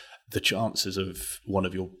 the chances of one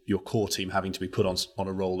of your core team having to be put on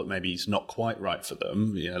a role that maybe is not quite right for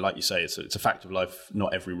them, like you say, it's a fact of life.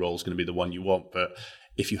 Not every role is going to be the one you want, but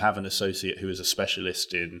if you have an associate who is a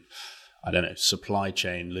specialist in, I don't know, supply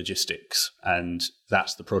chain logistics, and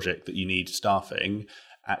that's the project that you need staffing,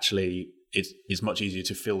 actually it's much easier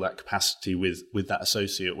to fill that capacity with that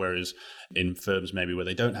associate. Whereas in firms maybe where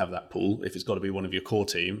they don't have that pool, if it's got to be one of your core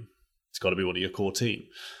team, it's got to be one of your core team.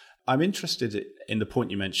 I'm interested in the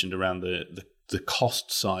point you mentioned around the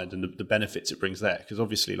cost side and the benefits it brings there. Because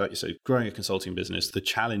obviously, like you said, growing a consulting business, the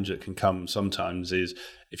challenge that can come sometimes is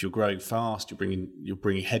if you're growing fast, you're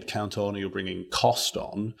bringing headcount on, or you're bringing cost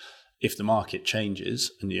on. If the market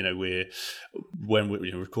changes, and when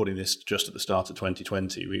we're recording this just at the start of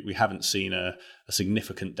 2020, we haven't seen a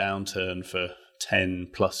significant downturn for 10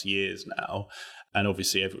 plus years now, and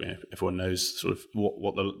obviously everyone knows sort of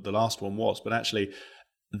what the last one was. But actually,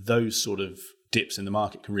 those sort of dips in the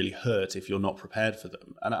market can really hurt if you're not prepared for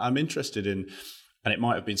them. And I'm interested in, and it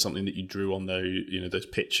might have been something that you drew on those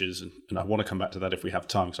pictures, and I want to come back to that if we have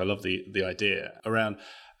time, because I love the idea around.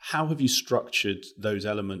 How have you structured those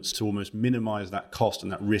elements to almost minimize that cost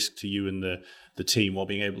and that risk to you and the team while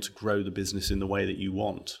being able to grow the business in the way that you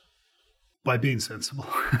want? By being sensible.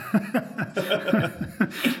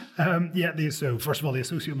 So first of all, the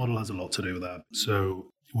associate model has a lot to do with that. So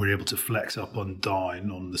we're able to flex up and down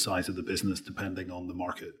on the size of the business depending on the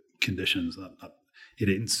market conditions. That it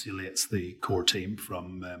insulates the core team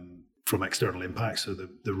from external impacts. So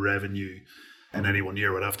the revenue in any one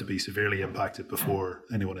year would have to be severely impacted before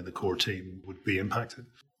anyone in the core team would be impacted.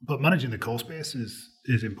 But managing the cost base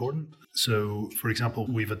is important. So, for example,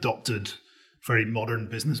 we've adopted very modern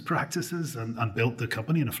business practices and built the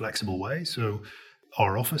company in a flexible way. So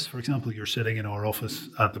our office, for example, you're sitting in our office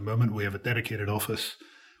at the moment. We have a dedicated office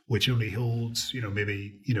which only holds,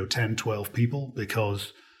 maybe 10, 12 people,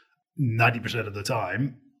 because 90% of the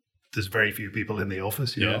time there's very few people in the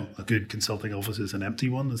office. A good consulting office is an empty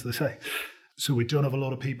one, as they say. So we don't have a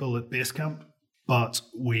lot of people at Basecamp, but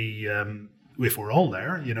if we're all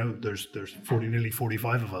there, there's nearly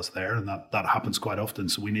 45 of us there, and that happens quite often.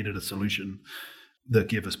 So we needed a solution that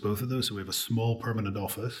gave us both of those. So we have a small permanent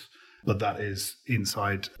office, but that is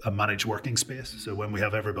inside a managed working space. So when we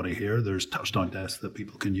have everybody here, there's touchdown desks that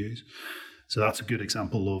people can use. So that's a good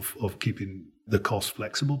example of keeping the cost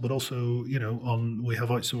flexible, but also, we have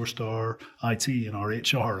outsourced our IT and our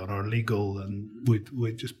HR and our legal, and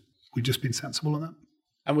we've just been sensible on that.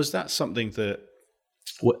 And was that something that,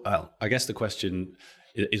 well, I guess the question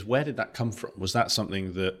is, where did that come from? Was that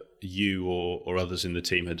something that you or others in the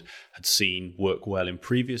team had seen work well in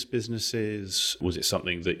previous businesses? Was it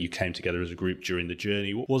something that you came together as a group during the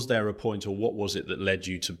journey? Was there a point, or what was it that led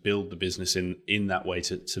you to build the business in that way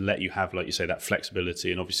to let you have, like you say, that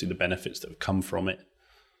flexibility and obviously the benefits that have come from it?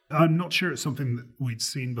 I'm not sure it's something that we'd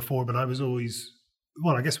seen before, but I was always,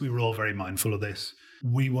 I guess we were all very mindful of this.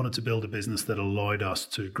 We wanted to build a business that allowed us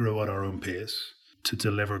to grow at our own pace, to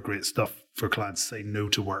deliver great stuff for clients, say no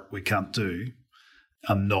to work we can't do,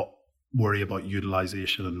 and not worry about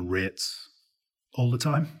utilization and rates all the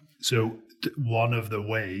time. So one of the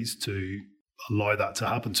ways to allow that to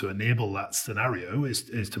happen, to enable that scenario,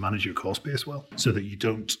 is to manage your cost base well, so that you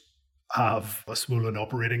don't have a swollen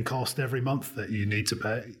operating cost every month that you need to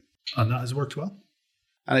pay. And that has worked well.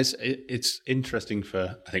 And it's interesting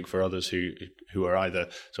for others who are either,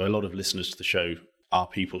 so a lot of listeners to the show are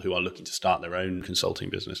people who are looking to start their own consulting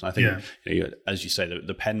business. And I think, as you say,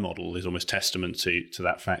 the Penn model is almost testament to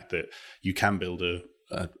that fact that you can build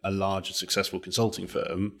a large and successful consulting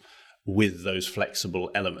firm with those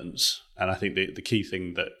flexible elements. And I think the key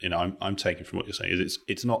thing that I'm taking from what you're saying is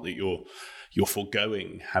it's not that you're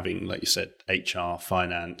foregoing having, like you said, HR,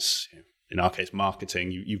 finance, in our case,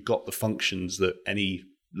 marketing. You've got the functions that any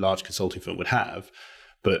large consulting firm would have,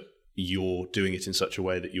 but you're doing it in such a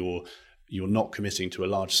way that you're not committing to a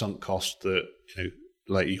large sunk cost that,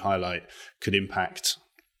 like you highlight, could impact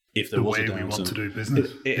if there was a downturn. The way we want to do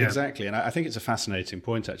business. Exactly. And I think it's a fascinating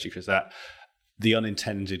point, actually, because that the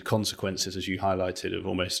unintended consequences, as you highlighted, of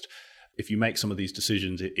almost, if you make some of these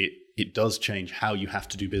decisions, it does change how you have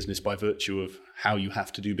to do business by virtue of how you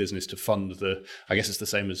have to do business to fund I guess it's the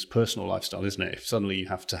same as personal lifestyle, isn't it? If suddenly you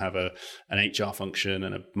have to have an HR function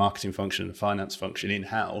and a marketing function and a finance function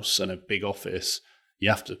in-house and a big office, you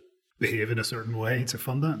have to behave in a certain way to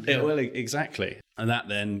fund that. Yeah, well, exactly. And that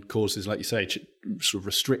then causes, like you say, to sort of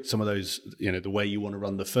restrict some of those, the way you want to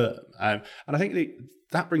run the firm. And I think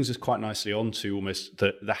that brings us quite nicely on to almost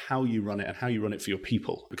the how you run it and how you run it for your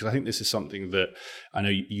people. Because I think this is something that I know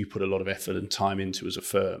you put a lot of effort and time into as a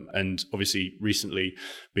firm. And obviously recently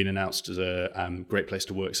been announced as a Great Place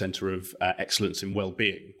to Work Centre of Excellence in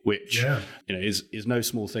Wellbeing, which is no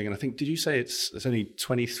small thing. And I think, did you say there's only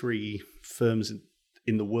 23 firms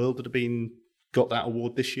in the world that have got that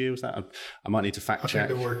award this year? Was that? I might need to fact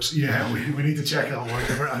check. I think we need to check that one.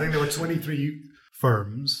 I think there were 23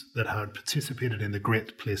 firms that had participated in the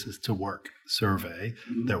Great Places to Work survey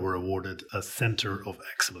that were awarded a Centre of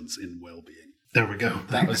Excellence in Wellbeing. There we go.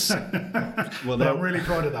 That was well. I'm really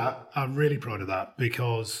proud of that. I'm really proud of that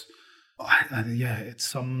because, it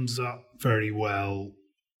sums up very well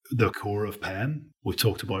the core of Penn. We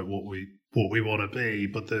talked about what we want to be,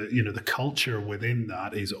 but the culture within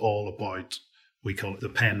that is all about, we call it the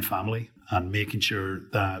Penn family, and making sure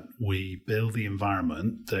that we build the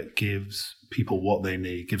environment that gives people what they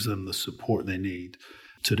need, gives them the support they need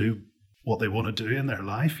to do what they want to do in their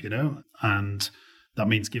life, and that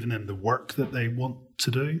means giving them the work that they want to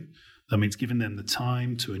do. That means giving them the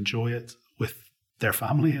time to enjoy it with their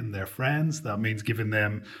family and their friends. That means giving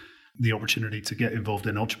them the opportunity to get involved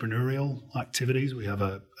in entrepreneurial activities. We have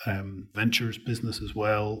a ventures business as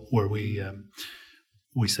well, where we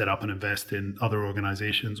set up and invest in other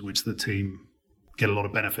organizations, which the team get a lot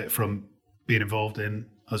of benefit from being involved in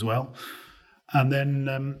as well. And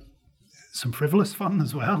then some frivolous fun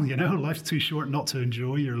as well. Life's too short not to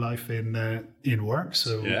enjoy your life in work.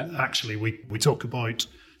 So actually we talk about,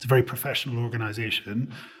 it's a very professional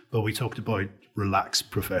organization, but we talked about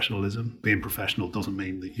relaxed professionalism. Being professional doesn't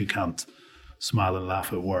mean that you can't smile and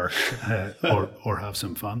laugh at work or have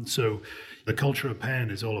some fun. So the culture of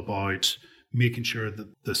Penn is all about making sure that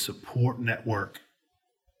the support network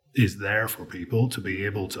is there for people to be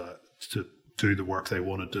able to do the work they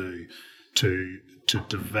want to do, to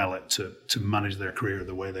develop, to manage their career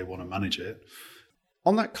the way they want to manage it.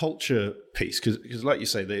 On that culture piece, because like you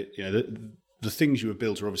say, the things you have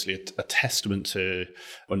built are obviously a testament to,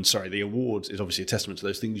 the awards is obviously a testament to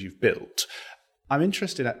those things you've built. I'm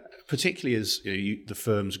interested, particularly as the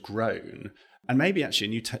firm's grown, and maybe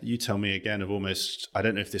actually, and you tell me again of almost, I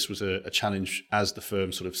don't know if this was a challenge as the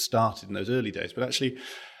firm sort of started in those early days, but actually,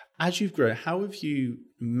 as you've grown, how have you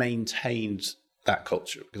maintained that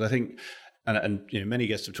culture? Because I think, and many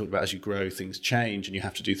guests have talked about as you grow, things change and you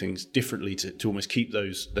have to do things differently to almost keep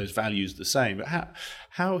those values the same. But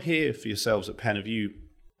how here for yourselves at Penn have you,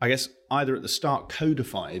 I guess, either at the start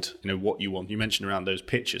codified, what you want? You mentioned around those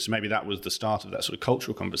pitches, so maybe that was the start of that sort of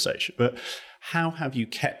cultural conversation. But how have you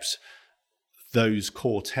kept those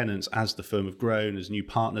core tenets as the firm have grown, as new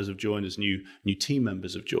partners have joined, as new team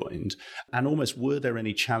members have joined? And almost, were there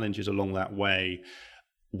any challenges along that way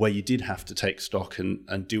where you did have to take stock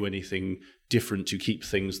and do anything different to keep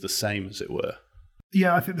things the same, as it were?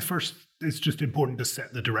 Yeah, I think the first, it's just important to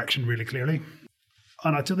set the direction really clearly.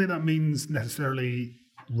 And I don't think that means necessarily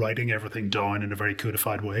writing everything down in a very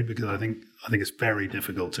codified way, because I think it's very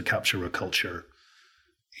difficult to capture a culture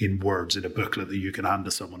in words in a booklet that you can hand to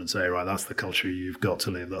someone and say, right, that's the culture you've got to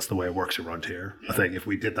live. That's the way it works around here. I think if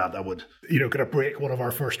we did that, that would, kind of break one of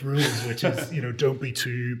our first rules, which is, don't be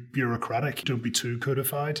too bureaucratic. Don't be too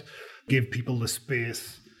codified. Give people the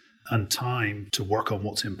space and time to work on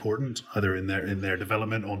what's important, either in their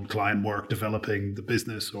development, on client work, developing the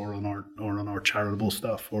business, or on our charitable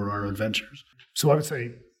stuff or our adventures. So I would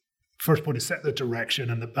say, first point is set the direction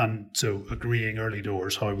and so agreeing early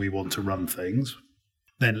doors how we want to run things.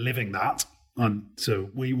 Then living that. And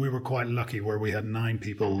so we were quite lucky where we had 9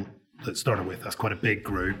 people that started with. That's quite a big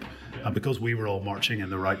group. And because we were all marching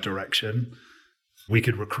in the right direction, we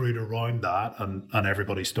could recruit around that and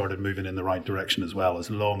everybody started moving in the right direction as well,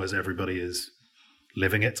 as long as everybody is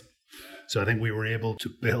living it. So I think we were able to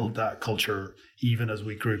build that culture even as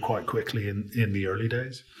we grew quite quickly in the early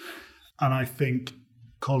days. And I think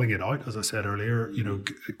calling it out, as I said earlier,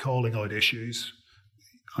 calling out issues.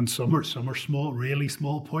 And some are small, really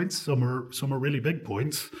small points. Some are really big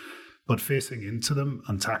points, but facing into them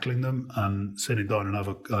and tackling them and sitting down and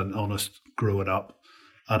have an honest, growing up,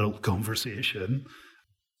 adult conversation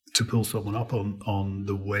to pull someone up on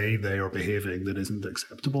the way they are behaving that isn't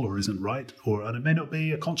acceptable or isn't right, and it may not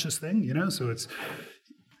be a conscious thing, So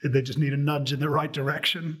they just need a nudge in the right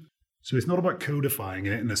direction. So it's not about codifying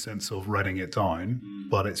it in the sense of writing it down,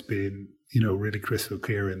 but it's being really crystal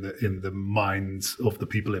clear in the minds of the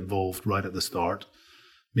people involved right at the start,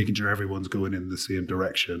 making sure everyone's going in the same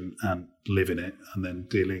direction and living it, and then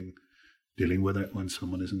dealing with it when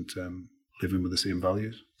someone isn't living with the same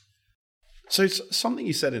values. So it's something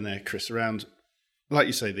you said in there, Chris, around, like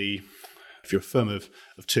you say, if you're a firm of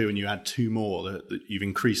two and you add two more, that you've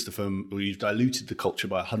increased the firm, or you've diluted the culture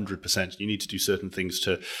by 100%. You need to do certain things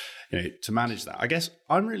to manage that. I guess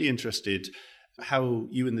I'm really interested how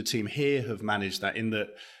you and the team here have managed that, in that,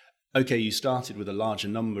 okay, you started with a larger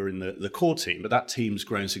number in the core team, but that team's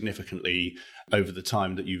grown significantly over the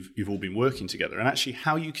time that you've all been working together. And actually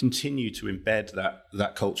how you continue to embed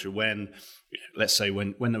that culture when, let's say,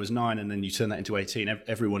 when there was 9 and then you turn that into 18,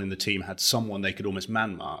 everyone in the team had someone they could almost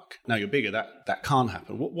man mark. Now you're bigger, that can't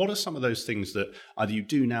happen. What are some of those things that either you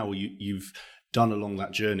do now or you've done along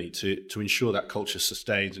that journey to ensure that culture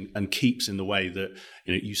sustains and keeps in the way that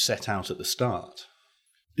you set out at the start?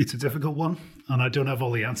 It's a difficult one, and I don't have all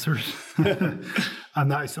the answers. And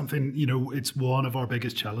that is something, it's one of our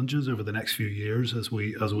biggest challenges over the next few years as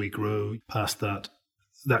we grow past that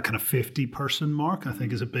kind of 50-person mark. I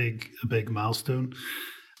think is a big milestone.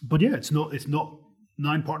 But yeah, it's not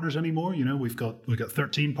 9 partners anymore. We've got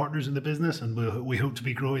 13 partners in the business, and we hope to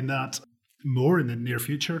be growing that more in the near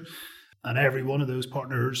future. And every one of those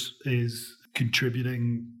partners is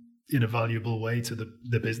contributing in a valuable way to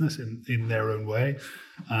the business in their own way.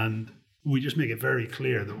 And we just make it very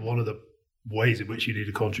clear that one of the ways in which you need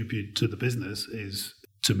to contribute to the business is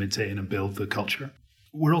to maintain and build the culture.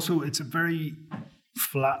 It's a very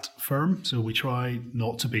flat firm, so we try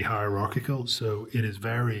not to be hierarchical. So it is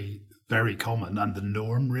very, very common and the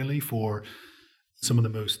norm really for some of the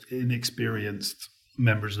most inexperienced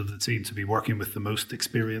members of the team to be working with the most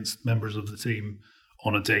experienced members of the team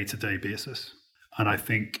on a day-to-day basis. And I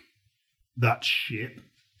think that shape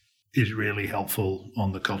is really helpful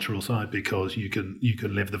on the cultural side, because you can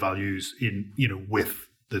live the values with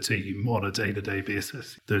the team on a day-to-day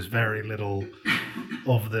basis. There's very little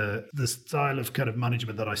of the style of kind of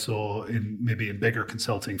management that I saw in bigger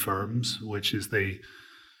consulting firms, which is they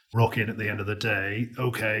rock in at the end of the day.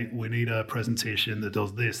 Okay, we need a presentation that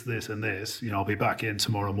does this, this, and this. I'll be back in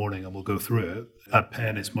tomorrow morning and we'll go through it. At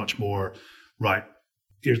Penn, it's much more, right,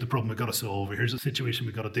 here's the problem we've got to solve. Here's the situation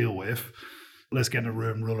we've got to deal with. Let's get in a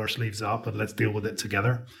room, roll our sleeves up, and let's deal with it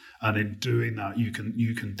together. And in doing that, you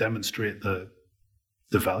can demonstrate the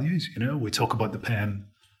values. We talk about the Penn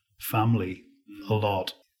family a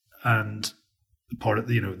lot, and part of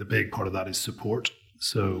the big part of that is support.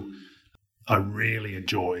 So I really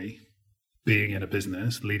enjoy being in a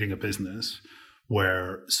business, leading a business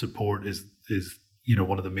where support is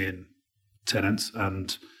one of the main tenets.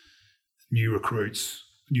 And new recruits,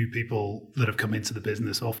 new people that have come into the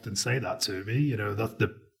business often say that to me. That's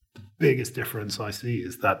the biggest difference I see,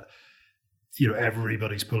 is that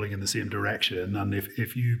everybody's pulling in the same direction. And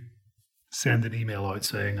if you send an email out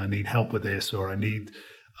saying, I need help with this, or I need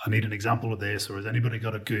an example of this, or has anybody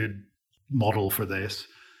got a good model for this,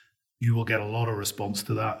 you will get a lot of response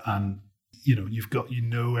to that. And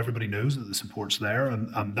everybody knows that the support's there,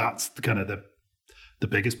 and that's the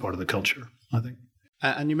biggest part of the culture, I think.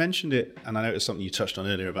 And you mentioned it, and I know it's something you touched on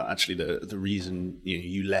earlier about actually the reason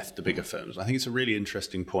you left the bigger firms. I think it's a really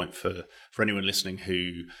interesting point for anyone listening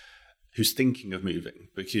who's thinking of moving,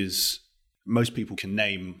 because most people can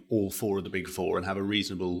name all 4 of the big 4 and have a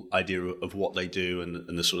reasonable idea of what they do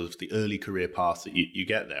and the sort of the early career path that you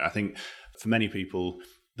get there. I think for many people,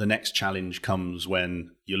 the next challenge comes when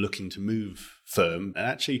you're looking to move firm. And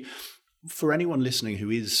actually, for anyone listening who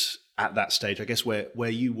is at that stage, I guess where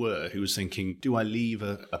you were, who was thinking, do I leave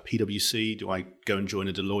a PwC? Do I go and join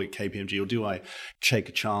a Deloitte, KPMG? Or do I take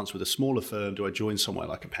a chance with a smaller firm? Do I join somewhere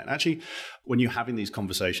like a Penn? Actually, when you're having these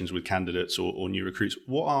conversations with candidates or new recruits,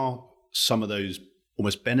 what are some of those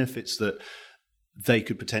almost benefits that they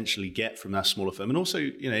could potentially get from that smaller firm? And also,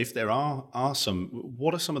 if there are some,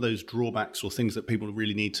 what are some of those drawbacks or things that people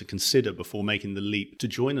really need to consider before making the leap to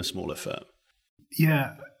join a smaller firm?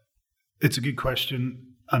 Yeah, it's a good question.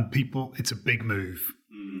 And it's a big move,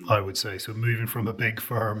 I would say. So moving from a big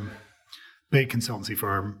consultancy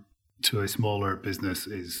firm to a smaller business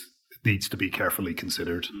needs to be carefully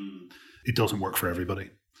considered. It doesn't work for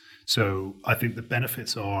everybody. So I think the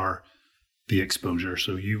benefits are the exposure.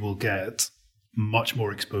 So you will get much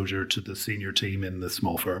more exposure to the senior team in the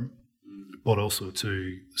small firm, but also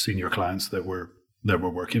to senior clients that we're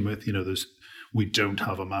working with. We don't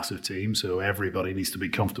have a massive team, so everybody needs to be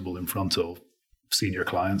comfortable in front of senior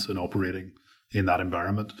clients and operating in that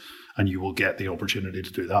environment, and you will get the opportunity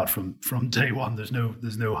to do that from day one. There's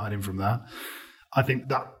no hiding from that. I think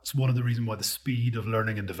that's one of the reasons why the speed of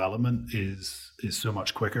learning and development is so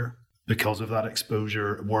much quicker, because of that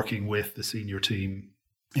exposure. Working with the senior team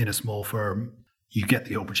in a small firm, you get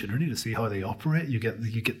the opportunity to see how they operate. You get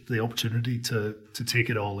the opportunity to take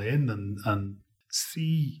it all in and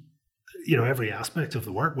see every aspect of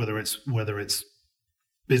the work, whether it's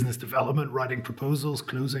business development, writing proposals,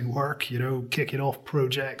 closing work, kicking off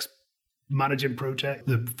projects, managing projects,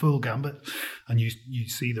 the full gambit, and you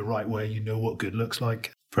see the right way, what good looks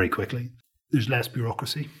like very quickly. There's less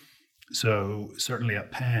bureaucracy. So certainly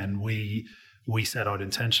at Penn, we set out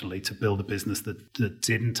intentionally to build a business that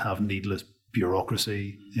didn't have needless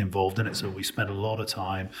bureaucracy involved in it. So we spent a lot of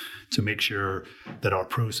time to make sure that our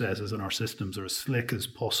processes and our systems are as slick as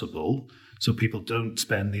possible, so people don't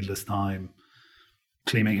spend needless time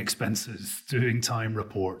claiming expenses, doing time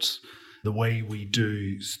reports. The way we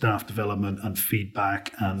do staff development and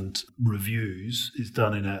feedback and reviews is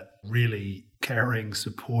done in a really caring,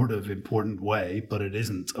 supportive, important way, but it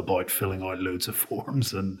isn't about filling out loads of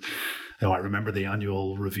forms. And I remember the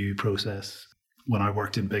annual review process when I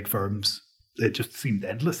worked in big firms. It just seemed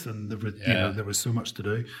endless, and there was so much to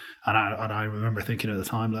do. And I remember thinking at the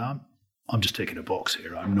time, I'm just taking a box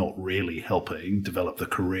here. I'm not really helping develop the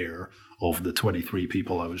career of the 23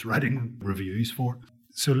 people I was writing reviews for.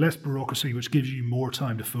 So less bureaucracy, which gives you more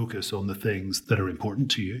time to focus on the things that are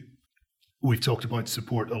important to you. We've talked about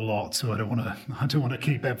support a lot, so I don't want to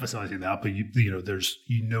keep emphasizing that. But there's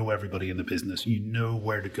everybody in the business. You know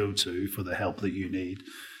where to go to for the help that you need,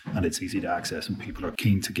 and it's easy to access, and people are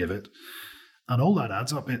keen to give it. And all that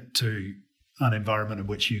adds up to an environment in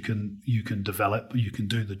which you can develop, you can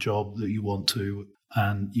do the job that you want to,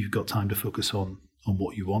 and you've got time to focus on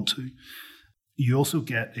what you want to. You also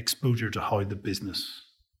get exposure to how the business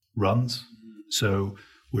runs. So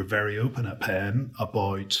we're very open at Penn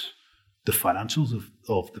about the financials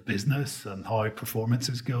of the business and how performance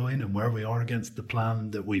is going and where we are against the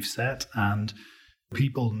plan that we've set. And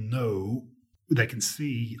people know, they can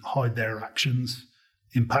see how their actions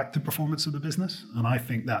impact the performance of the business. And I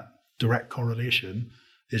think that direct correlation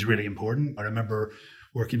is really important. I remember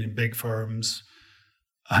working in big firms,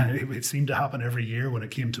 and it seemed to happen every year when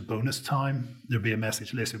it came to bonus time. There'd be a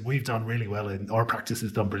message, listen, we've done really well, and our practice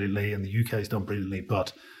has done brilliantly, and the UK's done brilliantly,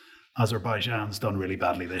 but Azerbaijan's done really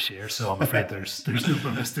badly this year, so I'm afraid there's no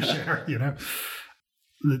bonus to share.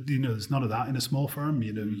 There's none of that in a small firm.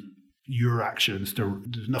 Your actions,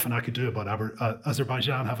 there's nothing I could do about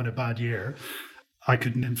Azerbaijan having a bad year. I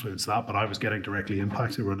couldn't influence that, but I was getting directly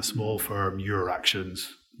impacted. We're in a small firm. Your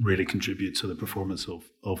actions really contribute to the performance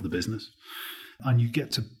of the business. And you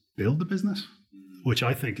get to build the business, which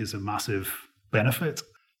I think is a massive benefit.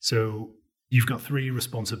 So you've got 3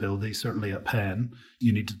 responsibilities, certainly at Penn.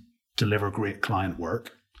 You need to deliver great client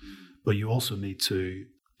work, but you also need to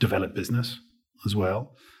develop business as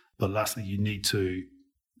well. But lastly, you need to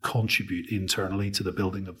contribute internally to the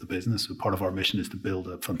building of the business. So part of our mission is to build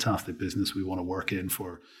a fantastic business we want to work in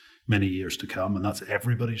for many years to come, and that's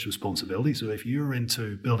everybody's responsibility. So if you're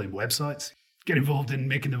into building websites, get involved in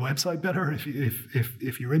making the website better.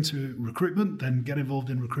 If you're into recruitment, then get involved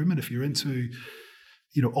in recruitment. If you're into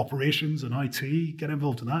operations and IT, get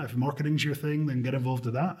involved in that. If marketing's your thing, then get involved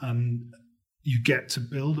in that, and you get to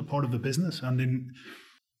build a part of the business. And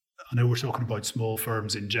I know we're talking about small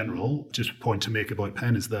firms in general. Just a point to make about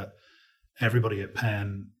Penn is that everybody at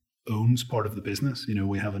Penn owns part of the business.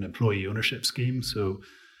 We have an employee ownership scheme,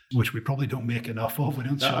 which we probably don't make enough of. We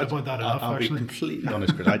don't shout about that enough, I'll actually. be completely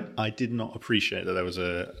honest, Chris. I did not appreciate that there was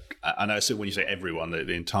I know when you say everyone,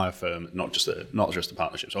 the entire firm, not just the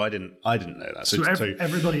partnership. So I didn't know that. So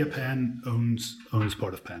everybody at Penn owns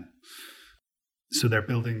part of Penn. So they're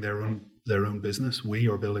building their own business. We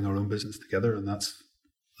are building our own business together, and that's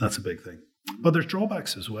a big thing. But there's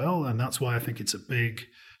drawbacks as well, and that's why I think it's a big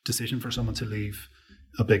decision for someone to leave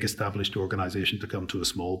a big established organization to come to a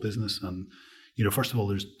small business. And first of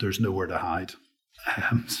all, there's nowhere to hide,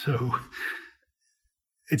 so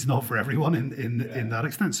it's not for everyone in that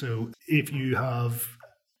extent. So if you have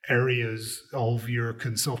areas of your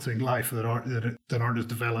consulting life that aren't as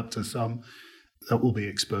developed as some, that will be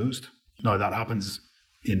exposed. Now that happens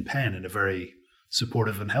in Penn in a very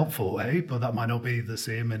supportive and helpful way, but that might not be the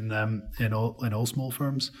same in all small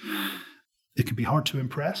firms. It can be hard to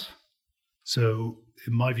impress. So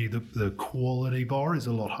in my view, the quality bar is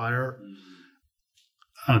a lot higher.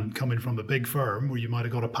 And coming from a big firm where you might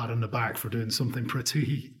have got a pat on the back for doing something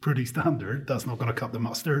pretty standard, that's not going to cut the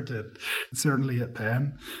mustard, certainly at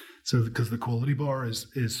Penn. So because the quality bar is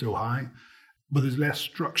so high, but there's less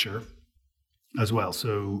structure as well.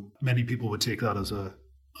 So many people would take that as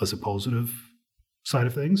a positive side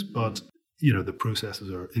of things, but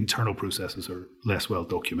the internal processes are less well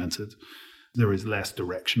documented. There is less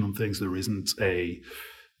direction on things. There isn't a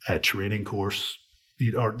training course.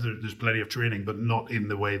 There's plenty of training, but not in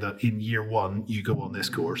the way that in year 1 you go on this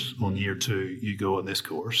course, on year 2 you go on this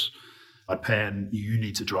course. At Penn, you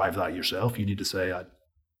need to drive that yourself. You need to say,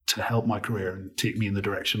 to help my career and take me in the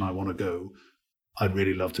direction I want to go, I'd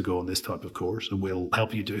really love to go on this type of course, and we'll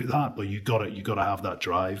help you do that. But you got to have that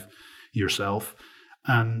drive yourself,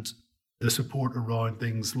 and the support around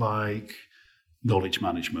things like knowledge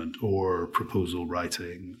management or proposal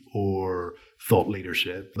writing or thought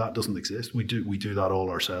leadership. That doesn't exist. We do that all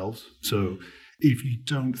ourselves. So if you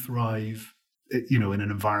don't thrive, in an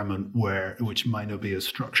environment which might not be as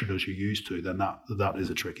structured as you're used to, then that is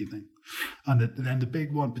a tricky thing. And then the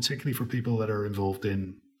big one, particularly for people that are involved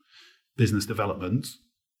in business development,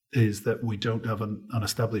 is that we don't have an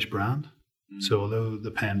established brand. So although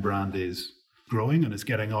the Penn brand is growing and is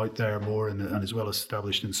getting out there more and is well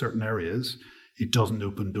established in certain areas, it doesn't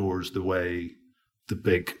open doors the way the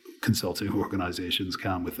big consulting organizations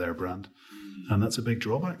can with their brand. And that's a big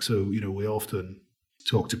drawback. So, we often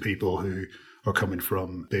talk to people who are coming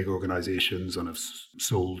from big organizations and have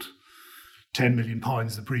sold £10 million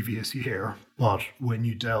the previous year. But when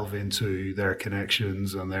you delve into their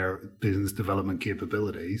connections and their business development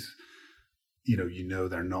capabilities,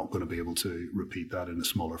 they're not going to be able to repeat that in a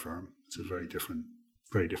smaller firm. It's a very different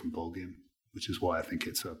ballgame, which is why I think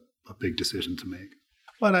it's a big decision to make.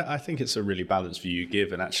 Well, I think it's a really balanced view you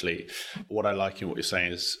give. And actually, what I like in what you're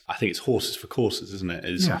saying is, I think it's horses for courses, isn't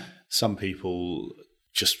it? Some people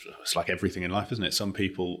it's like everything in life, isn't it? Some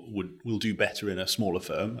people will do better in a smaller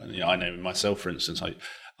firm. And I know myself, for instance,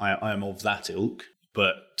 I am of that ilk.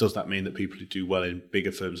 But does that mean that people who do well in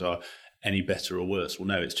bigger firms are any better or worse? Well,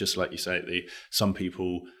 no, it's just like you say, some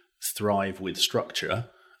people thrive with structure,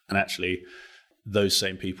 and actually those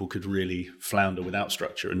same people could really flounder without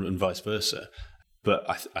structure, and vice versa. But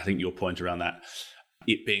I think your point around that,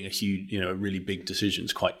 it being a huge, a really big decision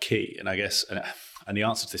is quite key. And I guess, and the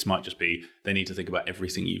answer to this might just be, they need to think about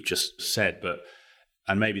everything you've just said.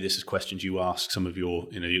 And maybe this is questions you ask some of your,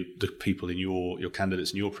 the people in your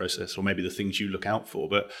candidates in your process, or maybe the things you look out for.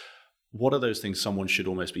 But what are those things someone should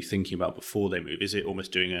almost be thinking about before they move? Is it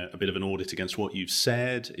almost doing a bit of an audit against what you've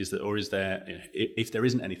said? Is there, if there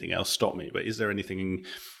isn't anything else, stop me. But is there anything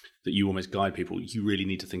that you almost guide people? You really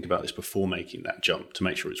need to think about this before making that jump to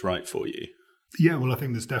make sure it's right for you. Yeah, well, I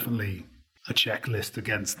think there's definitely a checklist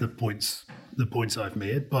against the points I've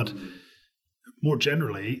made. But more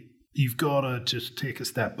generally, you've got to just take a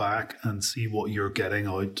step back and see what you're getting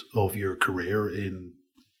out of your career in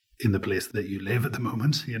the place that you live at the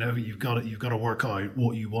moment. You've got to work out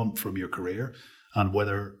what you want from your career and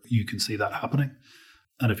whether you can see that happening.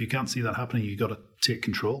 And if you can't see that happening, you've got to take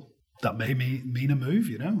control. That may mean a move,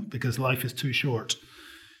 because life is too short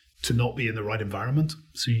to not be in the right environment.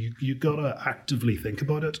 So you've got to actively think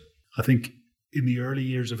about it. I think in the early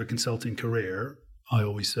years of a consulting career, I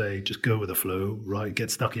always say, just go with the flow, right?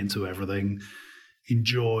 Get stuck into everything.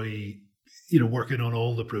 Enjoy, working on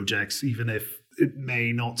all the projects, even if it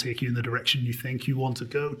may not take you in the direction you think you want to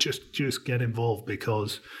go. Just get involved,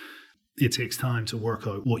 because it takes time to work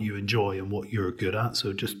out what you enjoy and what you're good at.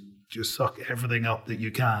 So just suck everything up that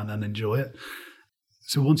you can and enjoy it.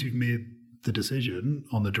 So once you've made the decision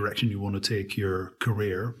on the direction you want to take your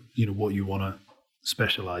career, what you want to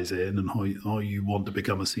specialize in and how you want to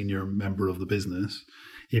become a senior member of the business,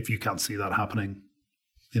 if you can't see that happening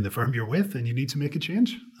in the firm you're with, then you need to make a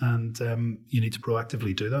change, and you need to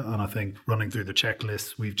proactively do that. And I think running through the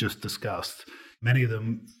checklists we've just discussed, many of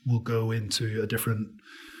them will go into a different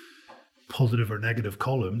positive or negative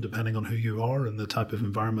column depending on who you are and the type of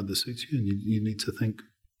environment that suits you, and you need to think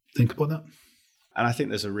about that. And I think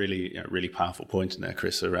there's a really really powerful point in there,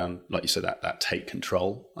 Chris, around, like you said, that take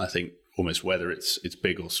control. I think almost whether it's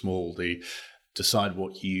big or small, decide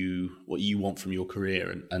what you want from your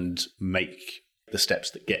career and make the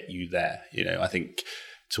steps that get you there. I think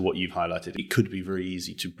to what you've highlighted, it could be very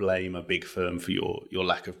easy to blame a big firm for your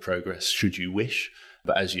lack of progress, should you wish.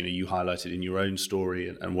 But as you highlighted in your own story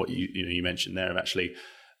and what you mentioned there, of actually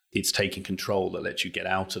it's taking control that lets you get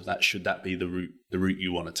out of that, should that be the route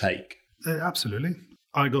you want to take. Absolutely.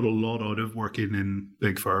 I got a lot out of working in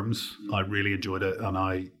big firms. I really enjoyed it, and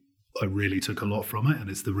I really took a lot from it, and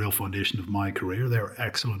it's the real foundation of my career. They're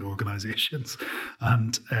excellent organizations,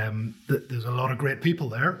 and there's a lot of great people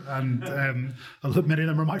there, and many of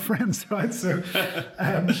them are my friends, right? So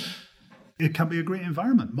it can be a great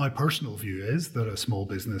environment. My personal view is that a small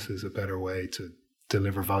business is a better way to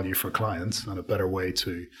deliver value for clients and a better way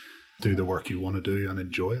to do the work you want to do and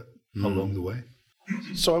enjoy it along the way.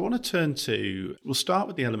 So I want to we'll start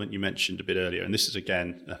with the element you mentioned a bit earlier. And this is,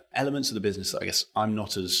 again, elements of the business that I guess I'm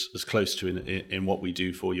not as close to in what we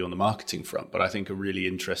do for you on the marketing front, but I think are really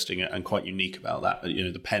interesting and quite unique about that,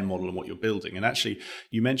 the Penn model and what you're building. And actually,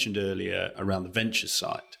 you mentioned earlier around the ventures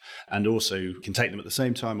side, and also you can take them at the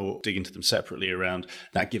same time or dig into them separately around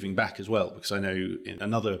that giving back as well, because I know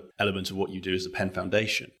another element of what you do is the Penn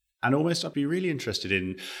Foundation. And almost I'd be really interested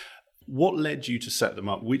in what led you to set them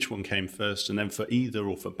up, which one came first, and then for either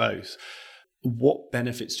or for both, what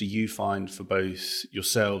benefits do you find for both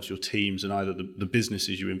yourselves, your teams, and either the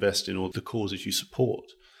businesses you invest in or the causes you support?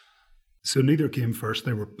 So neither came first.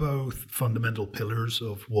 They were both fundamental pillars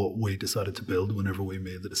of what we decided to build whenever we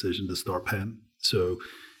made the decision to start Penn. So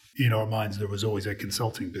in our minds, there was always a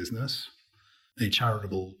consulting business, a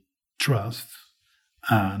charitable trust,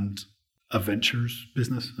 and a ventures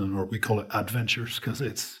business, or we call it adventures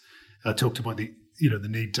because I talked about the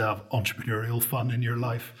need to have entrepreneurial fun in your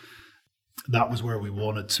life. That was where we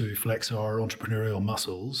wanted to flex our entrepreneurial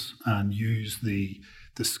muscles and use the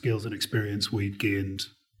skills and experience we'd gained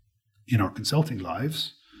in our consulting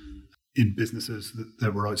lives in businesses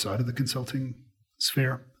that were outside of the consulting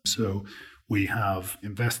sphere. So we have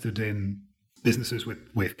invested in businesses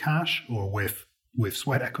with cash or with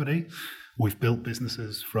sweat equity. We've built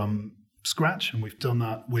businesses from scratch, and we've done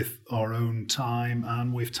that with our own time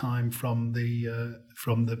and with time from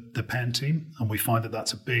the Penn team, and we find that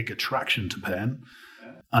that's a big attraction to Penn,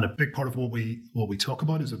 and a big part of what we talk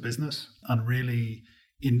about as a business, and really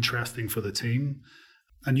interesting for the team.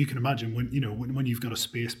 And you can imagine when you've got a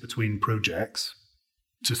space between projects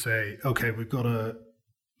to say, okay, we've got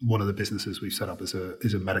one of the businesses we've set up is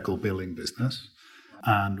a medical billing business,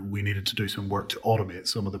 and we needed to do some work to automate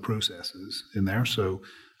some of the processes in there. So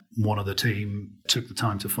one of the team took the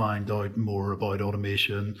time to find out more about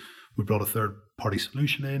automation. We brought a third-party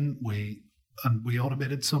solution in. We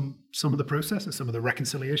automated some of the processes, some of the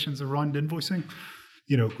reconciliations around invoicing,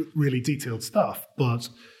 really detailed stuff. But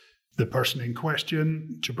the person in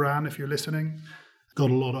question, Jabran, if you're listening, got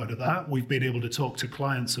a lot out of that. We've been able to talk to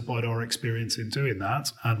clients about our experience in doing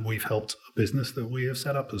that, and we've helped a business that we have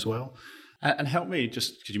set up as well. And help me,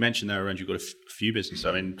 just because you mentioned there around you've got a few businesses.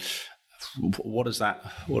 I mean, what does that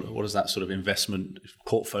sort of investment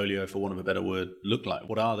portfolio, for want of a better word, look like?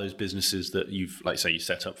 What are those businesses that you've, like say, you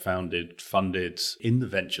set up, founded, funded in the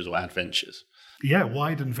ventures or adventures? Yeah,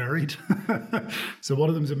 wide and varied. So one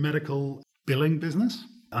of them is a medical billing business,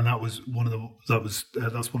 and that's one of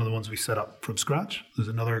the ones we set up from scratch. There's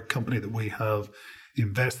another company that we have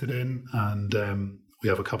invested in, and we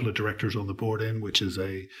have a couple of directors on the board in, which is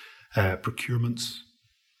a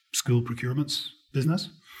school procurements business.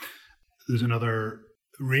 There's another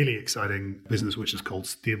really exciting business which is called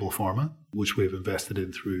Stable Pharma, which we've invested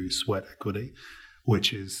in through sweat equity,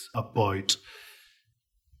 which is about,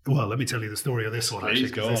 well, let me tell you the story of this one, actually,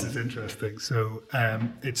 because this is interesting. So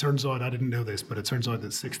it turns out, I didn't know this, but it turns out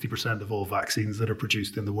that 60% of all vaccines that are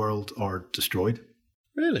produced in the world are destroyed.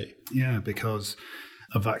 Really? Yeah, because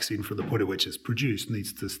a vaccine, from the point at which it's produced,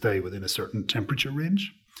 needs to stay within a certain temperature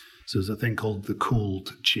range. So there's a thing called the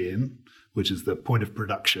cold chain, which is the point of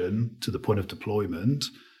production to the point of deployment.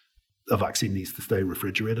 A vaccine needs to stay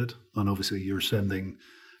refrigerated. And obviously you're sending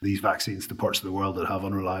these vaccines to parts of the world that have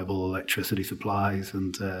unreliable electricity supplies.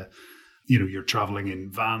 And, you're traveling in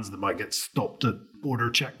vans that might get stopped at border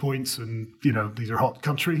checkpoints. And, these are hot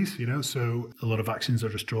countries, so a lot of vaccines are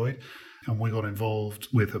destroyed. And we got involved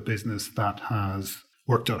with a business that has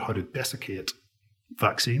worked out how to desiccate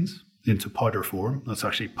vaccines into powder form. That's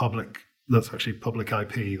actually public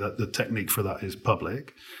IP. That the technique for that is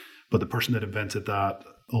public, but the person that invented that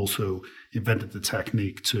also invented the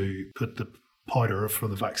technique to put the powder from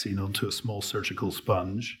the vaccine onto a small surgical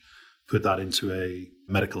sponge, put that into a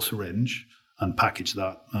medical syringe, and package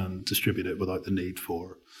that and distribute it without the need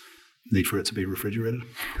for it to be refrigerated.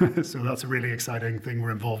 So that's a really exciting thing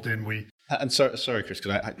we're involved in. And sorry, Chris,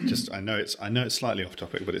 because I know it's slightly off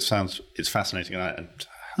topic, but it's fascinating, and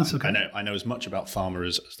that's okay. I know as much about pharma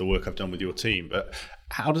as the work I've done with your team, but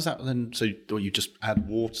how does that then? So, or you just add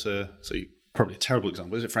water? So, probably a terrible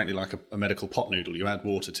example. Is it frankly like a medical pot noodle? You add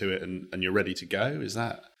water to it, and you're ready to go. Is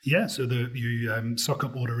that? Yeah. So you suck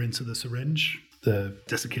up water into the syringe. The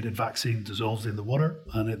desiccated vaccine dissolves in the water,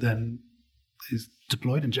 and it then is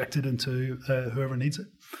deployed, injected into whoever needs it.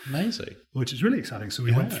 Amazing. Which is really exciting. So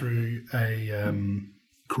we went through a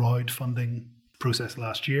crowdfunding process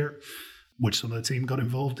last year, which some of the team got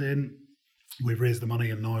involved in. We've raised the money,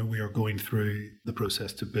 and now we are going through the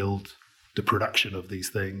process to build the production of these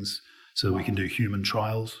things so we can do human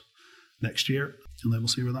trials next year, and then we'll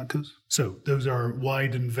see where that goes. So those are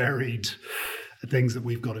wide and varied things that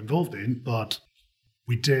we've got involved in, but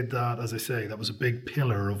we did that, as I say, that was a big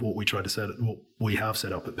pillar of what we have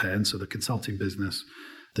set up at Penn. So the consulting business,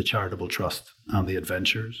 the charitable trust, and the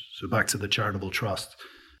adventures. So back to the charitable trust,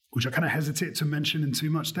 which I kind of hesitate to mention in too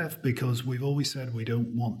much depth because we've always said we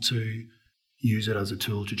don't want to use it as a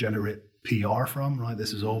tool to generate PR from, right?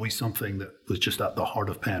 This is always something that was just at the heart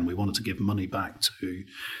of Penn. We wanted to give money back to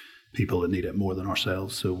people that need it more than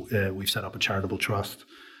ourselves. So we've set up a charitable trust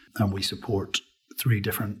and we support 3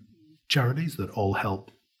 different charities that all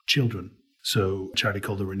help children. So a charity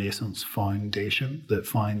called the Renaissance Foundation that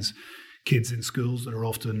finds kids in schools that are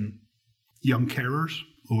often young carers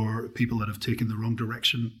or people that have taken the wrong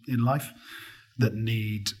direction in life that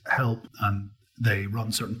need help, and they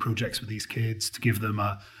run certain projects with these kids to give them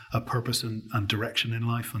a purpose and direction in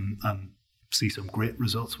life and see some great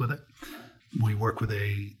results with it. We work with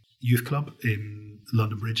a youth club in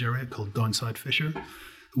London Bridge area called Downside Fisher,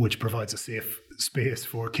 which provides a safe space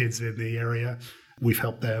for kids in the area. We've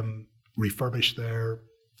helped them refurbish their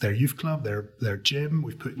youth club, their gym.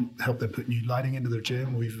 We've helped them put new lighting into their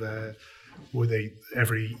gym.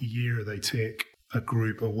 Every year they take a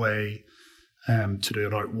group away to do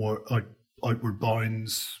an outward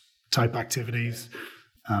bounds type activities,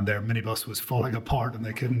 and their minibus was falling apart and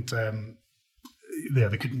they couldn't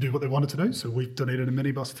do what they wanted to do. So we've donated a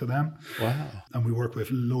minibus to them. Wow. And we work with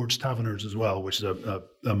Lord's Taverners as well, which is a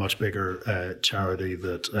much bigger charity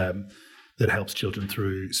that helps children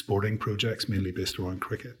through sporting projects, mainly based around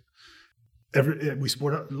cricket. We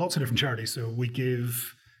support lots of different charities. So we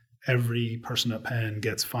give, every person at Penn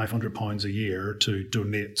gets £500 a year to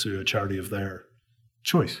donate to a charity of their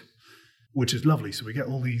choice, which is lovely. So we get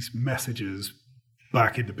all these messages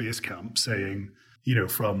back into base camp saying,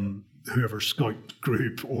 from whoever scout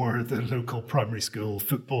group or the local primary school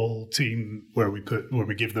football team where we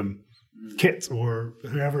give them kits or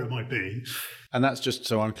whoever it might be. And that's just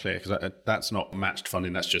so I'm clear, because that's not matched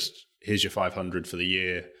funding. That's just, here's your 500 for the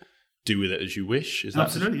year. Do with it as you wish. Is that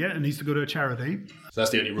absolutely? Yeah, it needs to go to a charity. So that's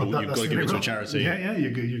the only rule. You've got to give it to a charity. Yeah. You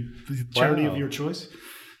the charity of your choice.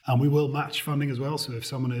 And we will match funding as well. So if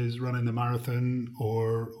someone is running the marathon,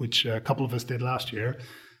 or which a couple of us did last year,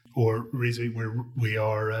 or we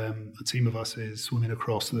are a team of us is swimming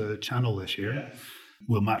across the channel this year,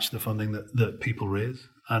 we'll match the funding that people raise.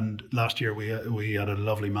 And last year we had a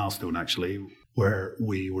lovely milestone actually, where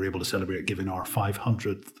we were able to celebrate giving our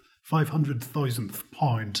 500,000th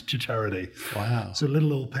pound to charity. Wow! So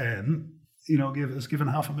little old Penn, has given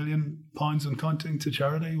 £500,000 and counting to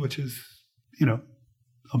charity, which is,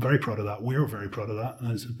 I'm very proud of that. We're very proud of that, and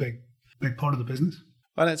it's a big part of the business.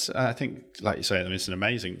 Well, it's, I think, like you say, it's an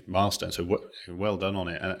amazing milestone. So well done on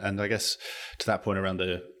it. And I guess to that point around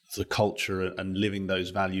the culture and living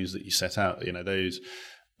those values that you set out, those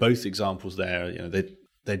both examples there,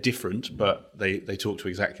 they're different, but they talk to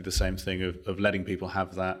exactly the same thing of letting people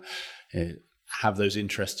have that, have those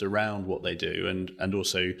interests around what they do, and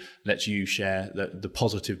also lets you share the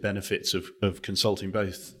positive benefits of consulting,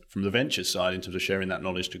 both from the ventures side in terms of sharing that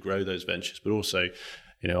knowledge to grow those ventures, but also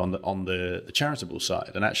on the charitable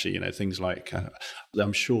side. And actually, things like,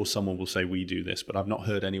 I'm sure someone will say we do this, but I've not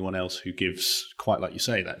heard anyone else who gives quite like you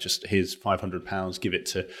say that, just here's £500, give it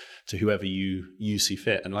to whoever you see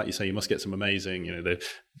fit. And like you say, you must get some amazing,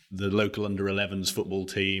 the local under 11s football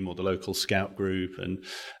team or the local scout group. And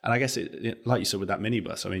I guess it like you said with that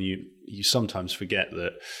minibus, you sometimes forget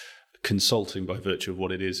that consulting, by virtue of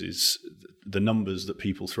what it is the numbers that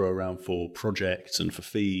people throw around for projects and for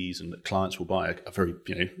fees and that clients will buy are very,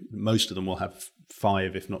 most of them will have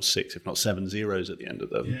 5, if not 6, if not 7 zeros at the end of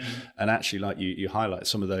them. Yeah. And actually, like you highlight,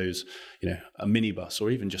 some of those, a minibus or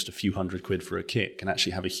even just a few £100 for a kit can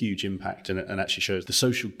actually have a huge impact, and actually shows the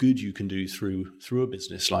social good you can do through a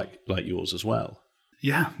business like yours as well.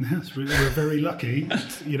 Yeah, we're very lucky,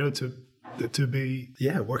 to be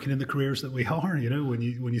working in the careers that we are, when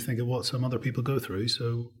you think of what some other people go through.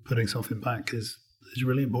 So putting something back is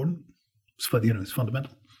really important. It's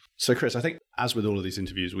fundamental. So Chris, I think as with all of these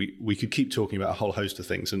interviews, we could keep talking about a whole host of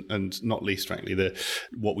things, and not least, frankly,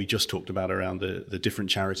 what we just talked about around the different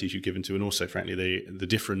charities you've given to, and also, frankly, the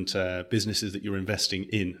different businesses that you're investing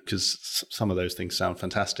in, because some of those things sound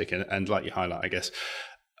fantastic, and like you highlight, I guess,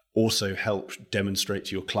 also help demonstrate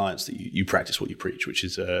to your clients that you practice what you preach, which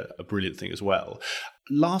is a brilliant thing as well.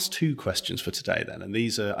 Last 2 questions for today then, and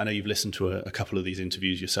these are, I know you've listened to a couple of these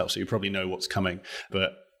interviews yourself, so you probably know what's coming,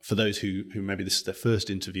 but for those who maybe this is their first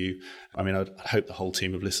interview, I'd hope the whole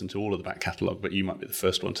team have listened to all of the back catalogue, but you might be the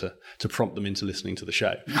first one to prompt them into listening to the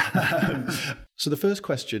show. So the first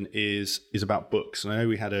question is about books. And I know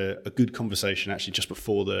we had a good conversation actually just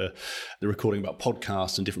before the recording about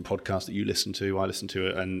podcasts and different podcasts that you listen to, I listen to,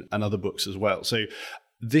 and other books as well. So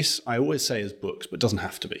This, I always say, is books, but doesn't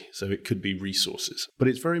have to be. So it could be resources. But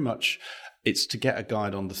it's very much, it's to get a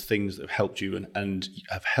guide on the things that have helped you and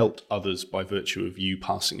have helped others by virtue of you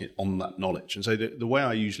passing it on that knowledge. And so the way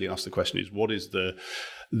I usually ask the question is, what is the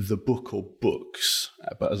book or books,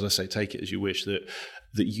 but as I say, take it as you wish, that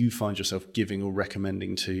you find yourself giving or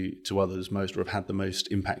recommending to others most, or have had the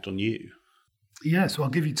most impact on you? Yeah, so I'll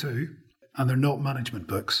give you two, and they're not management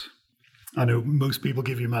books. I know most people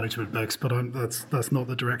give you management books, but that's not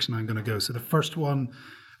the direction I'm going to go. So the first one,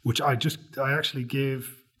 which I actually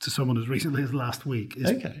gave to someone as recently as last week,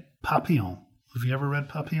 is Papillon. Have you ever read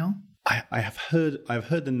Papillon? I've heard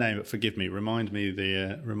the name, but forgive me. Remind me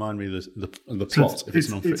the plot. If it's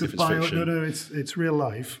fiction. No, it's real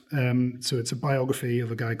life. So it's a biography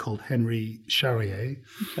of a guy called Henry Charrier,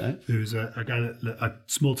 who's a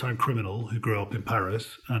small time criminal who grew up in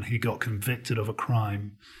Paris, and he got convicted of a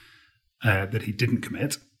crime that he didn't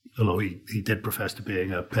commit. Although he did profess to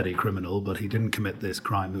being a petty criminal, but he didn't commit this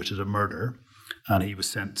crime, which is a murder, and he was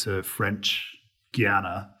sent to French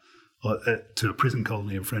Guiana. To a prison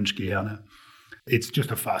colony in French Guiana. It's just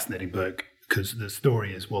a fascinating book because the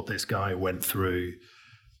story is what this guy went through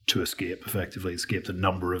to effectively escaped a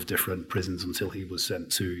number of different prisons until he was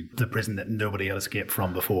sent to the prison that nobody had escaped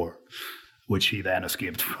from before, which he then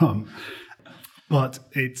escaped from. But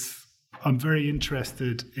I'm very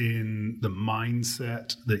interested in the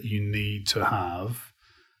mindset that you need to have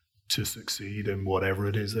to succeed in whatever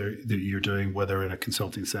it is that you're doing, whether in a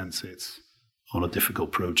consulting sense it's on a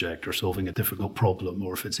difficult project or solving a difficult problem,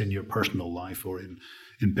 or if it's in your personal life or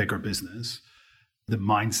in bigger business, the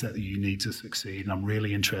mindset that you need to succeed. And I'm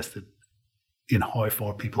really interested in how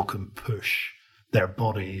far people can push their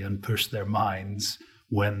body and push their minds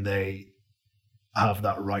when they have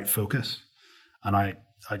that right focus. And I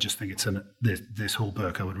just think this whole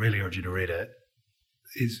book, I would really urge you to read it,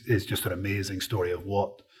 is just an amazing story of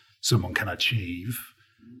what someone can achieve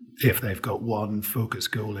if they've got one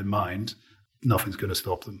focused goal in mind. Nothing's going to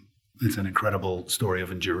stop them. It's an incredible story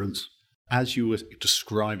of endurance. As you were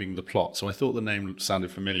describing the plot, so I thought the name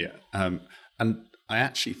sounded familiar. And I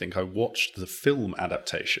actually think I watched the film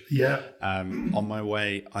adaptation on my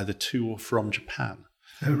way either to or from Japan.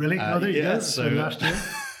 Oh, really? There you go. So last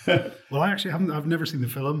year. Well, I actually haven't. I've never seen the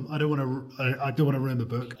film. I don't want to ruin the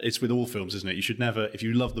book. It's with all films, isn't it? You should never, if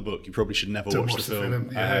you love the book, you probably should never watch the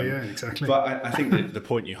film. Yeah, exactly. But I think the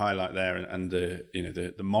point you highlight there, and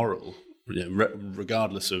the moral,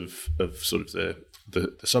 regardless of sort of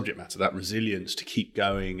the subject matter, that resilience to keep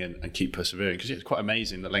going and keep persevering, because it's quite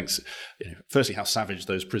amazing the lengths. Firstly, how savage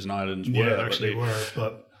those prison islands were.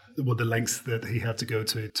 But what the lengths that he had to go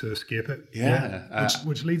to escape it.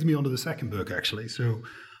 Which leads me on to the second book, actually. So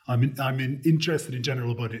I'm interested in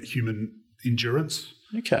general about human endurance.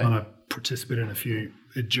 Okay. And I participate in a few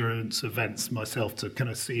endurance events myself to kind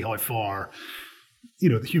of see how far,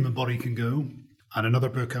 the human body can go. And another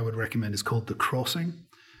book I would recommend is called The Crossing,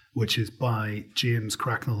 which is by James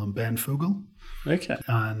Cracknell and Ben Fogle. Okay.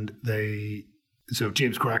 And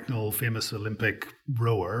James Cracknell, famous Olympic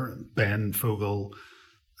rower, Ben Fogle,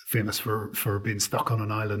 famous for being stuck on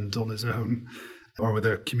an island on his own or with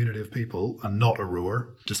a community of people and not a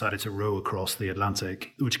rower, decided to row across the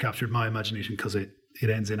Atlantic, which captured my imagination because it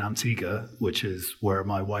ends in Antigua, which is where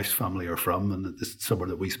my wife's family are from, and it's somewhere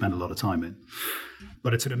that we spend a lot of time in.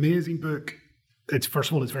 But it's an amazing book. First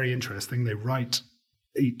of all, it's very interesting. They write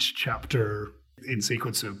each chapter in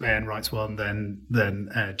sequence. So Ben writes one, then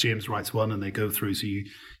James writes one, and they go through. So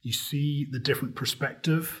you see the different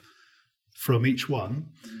perspective from each one.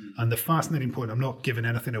 And the fascinating point, I'm not giving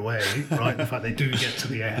anything away, right? In fact, they do get to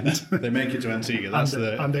the end. They make it to Antigua.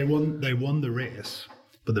 And they won the race.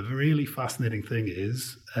 But the really fascinating thing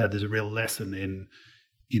is there's a real lesson in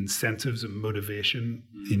incentives and motivation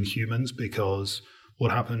in humans, because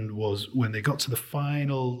what happened was when they got to the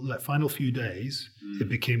final few days, it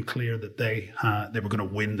became clear that they were going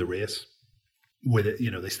to win the race. With it,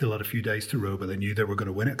 they still had a few days to row, but they knew they were going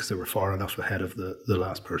to win it because they were far enough ahead of the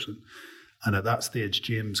last person. And at that stage,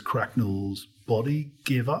 James Cracknell's body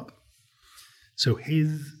gave up. So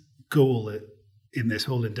his goal in this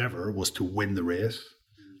whole endeavor was to win the race.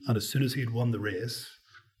 And as soon as he had won the race,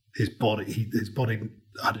 his body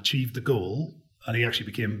had achieved the goal, and he actually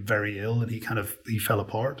became very ill, and he fell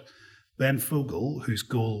apart. Ben Fogle, whose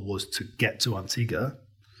goal was to get to Antigua,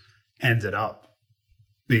 ended up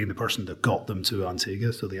being the person that got them to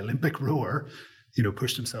Antigua. So the Olympic rower,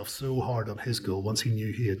 pushed himself so hard on his goal. Once he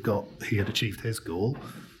knew he had achieved his goal,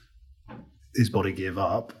 his body gave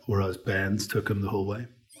up, whereas Ben's took him the whole way.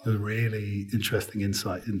 A really interesting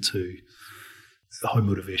insight into how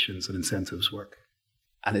motivations and incentives work.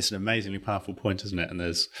 And it's an amazingly powerful point, isn't it? And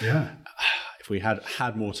there's, if we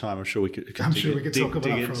had more time, I'm sure we could. I'm sure we could talk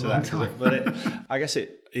about that for a long time. But I guess it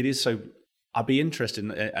is so. I'd be interested,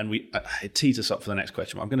 and it tees us up for the next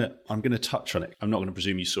question. I'm gonna touch on it. I'm not going to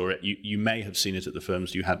presume you saw it. You may have seen it at the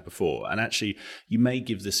firms you had before, and actually, you may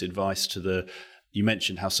give this advice to the. You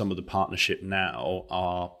mentioned how some of the partnership now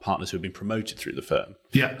are partners who have been promoted through the firm.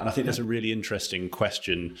 Yeah, and I think that's a really interesting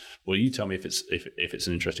question. Well, you tell me if it's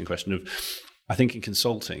an interesting question. I think in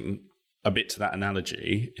consulting, a bit to that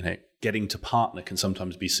analogy, getting to partner can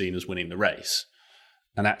sometimes be seen as winning the race,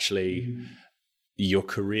 and actually, your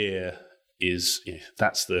career is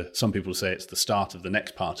some people say it's the start of the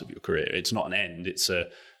next part of your career. It's not an end. It's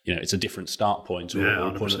a different start point. Or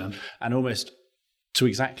 100%. And almost to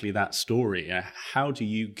exactly that story. How do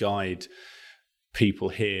you guide people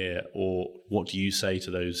here, or what do you say to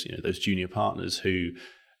those junior partners who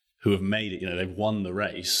have made it? They've won the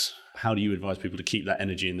race. How do you advise people to keep that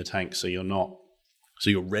energy in the tank so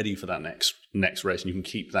you're ready for that next race, and you can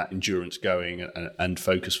keep that endurance going and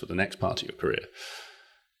focus for the next part of your career?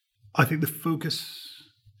 I think the focus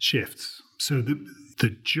shifts. So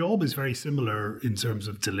the job is very similar in terms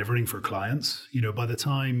of delivering for clients. By the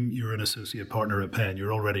time you're an associate partner at Penn,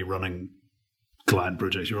 you're already running client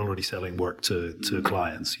projects. You're already selling work to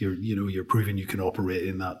clients. You're proving you can operate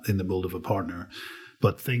in the mold of a partner.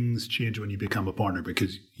 But things change when you become a partner,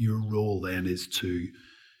 because your role then is to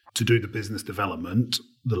do the business development,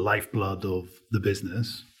 the lifeblood of the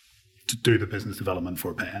business, to do the business development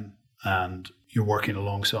for Penn. And you're working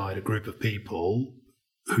alongside a group of people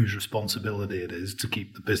whose responsibility it is to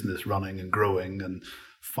keep the business running and growing and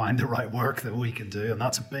find the right work that we can do. And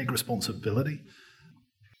that's a big responsibility.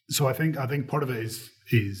 So I think part of it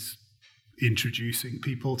is introducing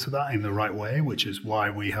people to that in the right way, which is why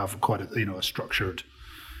we have quite a structured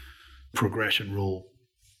progression role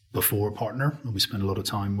before partner, and we spend a lot of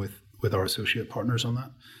time with our associate partners on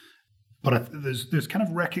that. But there's kind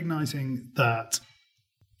of recognizing that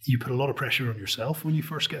you put a lot of pressure on yourself when you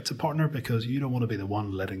first get to partner, because you don't want to be the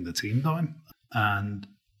one letting the team down. And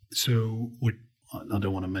so I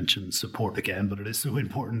don't want to mention support again, but it is so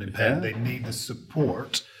important in Penn. They need the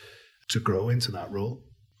support to grow into that role.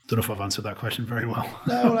 Don't know if I've answered that question very well.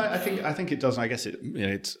 No, I think it does. I guess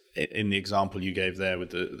it's in the example you gave there with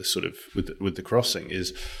the sort of with the crossing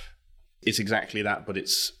it's exactly that, but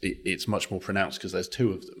it's much more pronounced because there's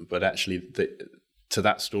two of them. But actually, to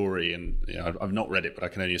that story, and I've not read it, but I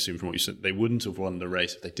can only assume from what you said, they wouldn't have won the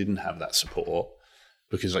race if they didn't have that support.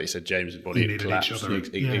 Because, like you said, James's body had collapsed.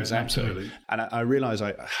 Yeah, exactly. Absolutely. And I realise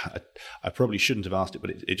I probably shouldn't have asked it,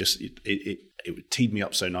 but it teed me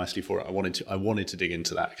up so nicely for it. I wanted to dig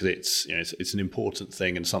into that, because it's an important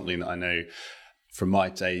thing, and something that I know from my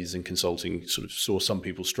days in consulting sort of saw some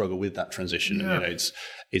people struggle with that transition. Yeah. And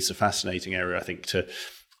it's a fascinating area. I think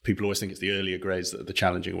people always think it's the earlier grades that are the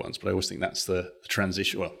challenging ones, but I always think that's the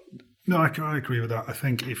transition. Well, no, I agree with that. I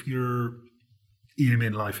think if your aim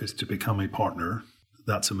in life is to become a partner,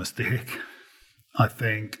 that's a mistake, I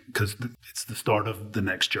think, because it's the start of the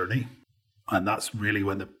next journey, and that's really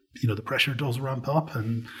when the pressure does ramp up,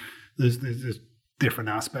 and there's different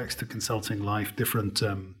aspects to consulting life, different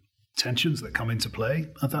tensions that come into play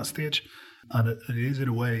at that stage, and it is in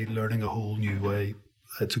a way learning a whole new way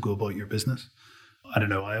to go about your business. I don't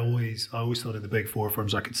know. I always thought in the big four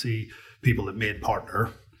firms I could see people that made partner,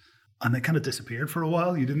 and they kind of disappeared for a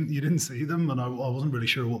while. You didn't see them, and I wasn't really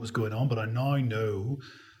sure what was going on. But I now know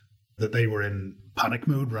that they were in panic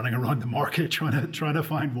mode, running around the market trying to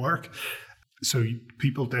find work. So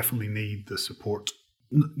people definitely need the support,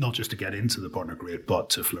 not just to get into the partner grade, but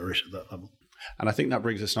to flourish at that level. And I think that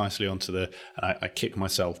brings us nicely onto I kick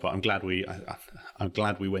myself, but I'm glad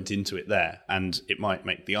we went into it there. And it might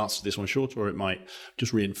make the answer to this one shorter, or it might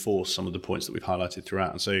just reinforce some of the points that we've highlighted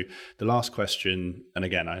throughout. And so the last question, and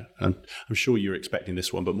again, I'm sure you're expecting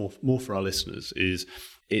this one, but more for our listeners, is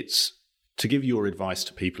it's to give your advice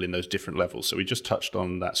to people in those different levels. So we just touched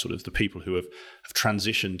on that, sort of the people who have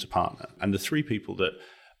transitioned to partner, and the three people that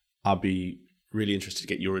I'll be really interested to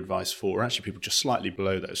get your advice for are actually people just slightly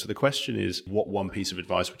below those. So the question is, what one piece of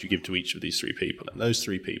advice would you give to each of these three people? And those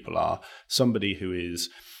three people are somebody who is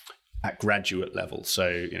at graduate level.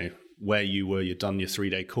 So, where you were, you've done your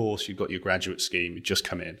 3-day course, you've got your graduate scheme, you just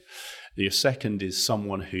come in. Your second is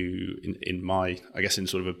someone who, in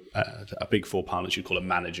sort of a big four partners, you'd call a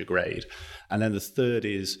manager grade. And then the third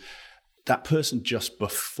is that person just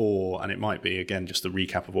before, and it might be, again, just the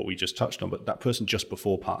recap of what we just touched on, but that person just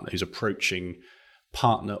before partner who's approaching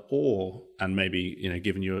partner, and maybe,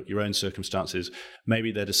 given your own circumstances,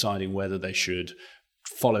 maybe they're deciding whether they should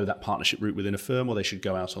follow that partnership route within a firm or they should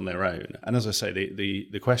go out on their own. And as I say,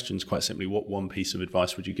 the question is quite simply, what one piece of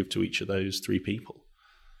advice would you give to each of those three people?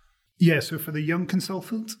 Yeah, so for the young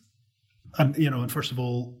consultant, and first of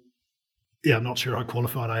all, I'm not sure how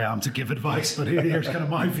qualified I am to give advice, but here's kind of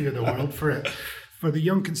my view of the world for it. For the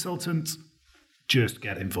young consultant, just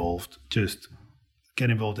get involved. Just get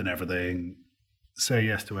involved in everything. Say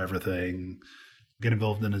yes to everything. Get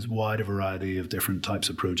involved in as wide a variety of different types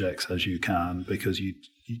of projects as you can, because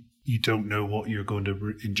you don't know what you're going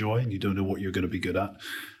to enjoy and you don't know what you're going to be good at.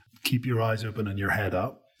 Keep your eyes open and your head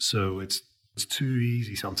up. So it's too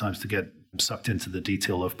easy sometimes to get sucked into the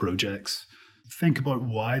detail of projects. Think about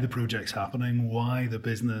why the project's happening, why the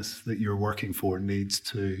business that you're working for needs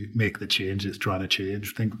to make the change it's trying to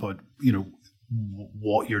change. Think about,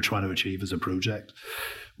 what you're trying to achieve as a project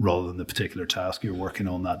rather than the particular task you're working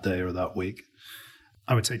on that day or that week.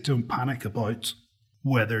 I would say don't panic about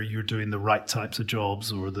whether you're doing the right types of jobs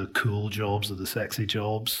or the cool jobs or the sexy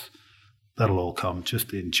jobs. That'll all come.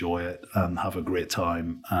 Just enjoy it and have a great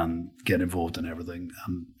time and get involved in everything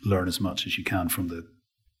and learn as much as you can from the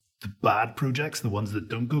bad projects, the ones that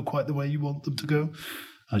don't go quite the way you want them to go,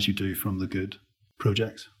 as you do from the good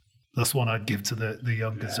projects. That's one I'd give to the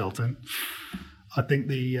young consultant. I think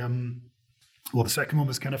the second one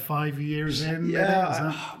was kind of 5 years in.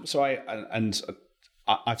 Yeah. So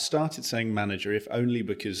I've started saying manager, if only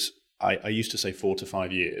because I used to say 4 to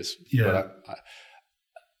 5 years. Yeah. But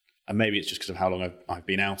and maybe it's just because of how long I've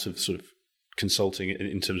been out of sort of consulting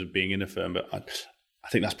in terms of being in a firm. But I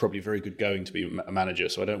think that's probably very good going to be a manager.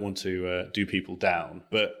 So I don't want to do people down,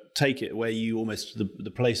 but take it where you almost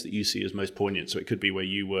the place that you see as most poignant. So it could be where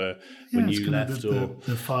you were when you left, the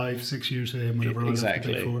 5-6 years in, whenever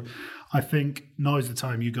exactly. I left before. I think now is the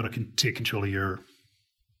time you've got to take control of your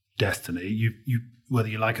destiny. You whether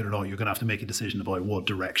you like it or not, you're going to have to make a decision about what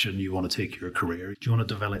direction you want to take your career. Do you want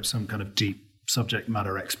to develop some kind of deep subject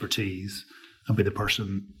matter expertise and be the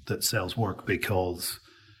person that sells work because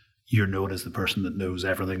you're known as the person that knows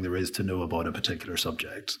everything there is to know about a particular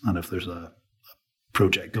subject? And if there's a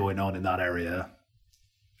project going on in that area,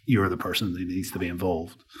 you're the person that needs to be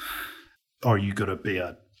involved. Are you going to be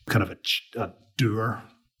a kind of a doer,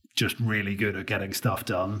 just really good at getting stuff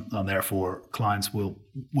done, and therefore clients will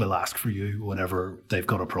ask for you whenever they've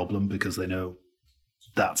got a problem because they know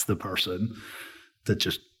that's the person that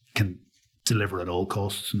just can deliver at all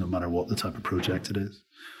costs, no matter what the type of project it is?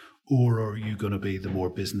 Or are you going to be the more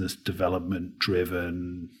business development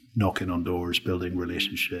driven, knocking on doors, building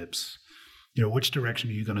relationships? Which direction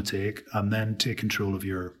are you going to take? And then take control of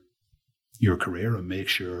your career and make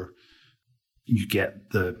sure you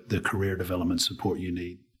get the career development support you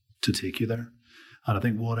need to take you there. And I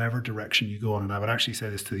think whatever direction you go on, and I would actually say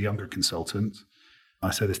this to the younger consultant,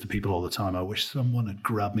 I say this to people all the time, I wish someone had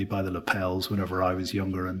grabbed me by the lapels whenever I was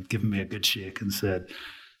younger and given me a good shake and said,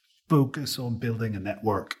 focus on building a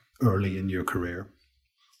network early in your career.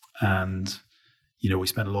 And, we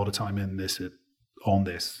spend a lot of time on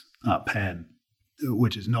this at Penn,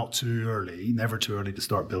 which is not too early, never too early to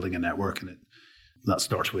start building a network. And that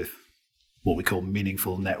starts with what we call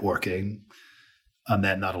meaningful networking. And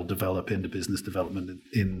then that'll develop into business development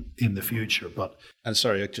in the future. And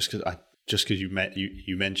sorry, just because you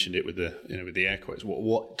mentioned it with the air quotes,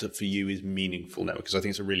 what for you is meaningful network? Because I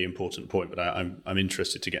think it's a really important point. But I'm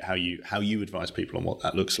interested to get how you advise people on what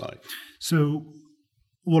that looks like. So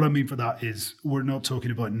what I mean for that is we're not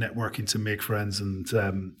talking about networking to make friends and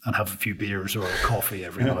have a few beers or a coffee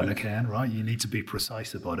every now and again, right? You need to be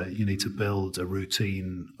precise about it. You need to build a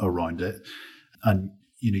routine around it, and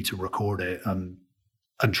you need to record it and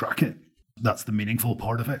track it. That's the meaningful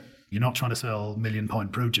part of it. You're not trying to sell £1 million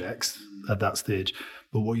projects at that stage,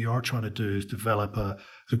 but what you are trying to do is develop a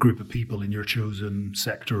group of people in your chosen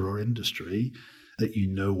sector or industry that you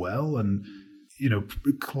know well. And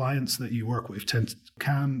clients that you work with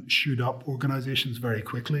can shoot up organizations very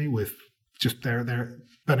quickly with just their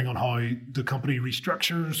depending on how the company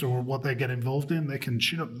restructures or what they get involved in, they can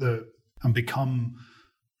shoot up and become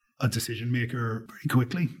a decision maker very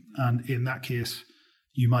quickly. And in that case,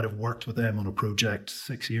 you might have worked with them on a project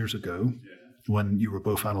 6 years ago when you were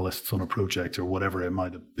both analysts on a project or whatever it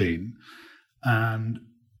might have been. And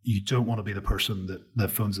you don't want to be the person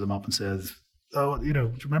that phones them up and says, oh,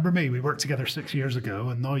 remember me? We worked together 6 years ago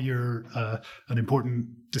and now you're an important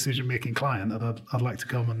decision-making client and I'd like to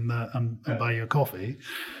come and buy you a coffee.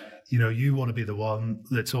 You want to be the one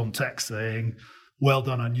that's on text saying, well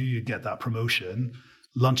done, I knew you'd get that promotion.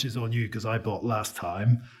 Lunch is on you because I bought last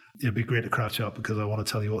time. It'd be great to catch up because I want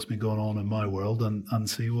to tell you what's been going on in my world and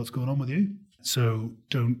see what's going on with you. So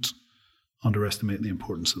don't underestimate the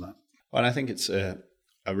importance of that. Well, I think it's a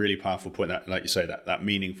really powerful point, that, like you say, that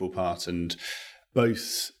meaningful part, and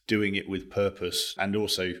both doing it with purpose and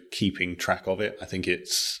also keeping track of it. I think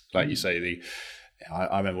it's, like you say,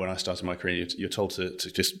 I remember when I started my career, you're told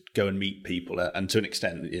to just go and meet people, and to an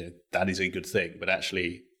extent, that is a good thing. But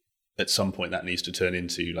actually, at some point, that needs to turn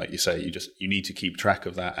into, like you say, you need to keep track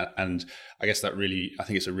of that. And I guess I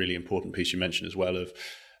think it's a really important piece you mentioned as well. Of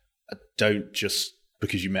don't just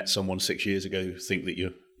because you met someone 6 years ago think that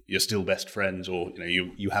you're still best friends, or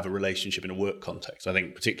you have a relationship in a work context. I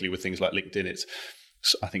think particularly with things like LinkedIn,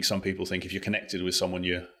 I think some people think if you're connected with someone,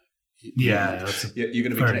 you're going to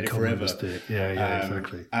be connected forever. Yeah,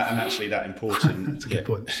 exactly. And actually, that important. That's a good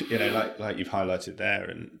point. Like you've highlighted there,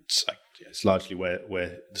 and it's largely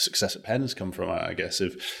where the success at Penn has come from. I guess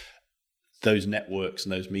of those networks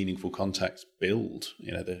and those meaningful contacts build.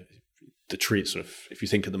 The tree sort of, if you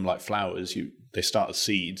think of them like flowers, they start as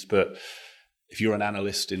seeds, but if you're an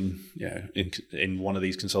analyst in one of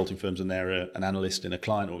these consulting firms and they're an analyst in a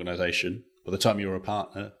client organization, by the time you're a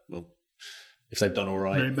partner, well, if they've done all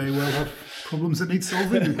right, they may well have problems that need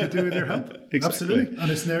solving and could do with their help. Exactly. Absolutely. And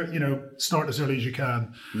it's there, start as early as you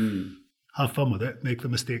can. Have fun with it, make the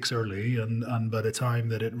mistakes early, and by the time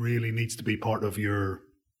that it really needs to be part of your,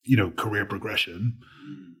 career progression,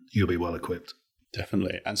 you'll be well equipped.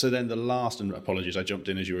 Definitely. And so then the last, and apologies, I jumped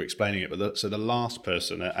in as you were explaining it, but so the last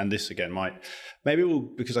person, and this again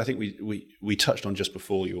because I think we touched on just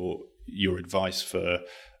before your advice for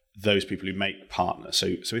those people who make partner.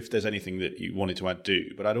 So if there's anything that you wanted to add, do.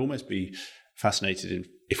 But I'd almost be fascinated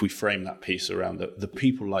if we frame that piece around the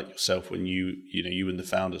people like yourself when you and the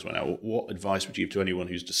founders went out. What advice would you give to anyone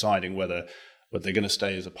who's deciding whether they're going to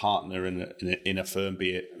stay as a partner in a firm,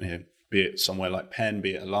 be it somewhere like Penn,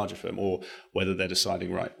 be it a larger firm, or whether they're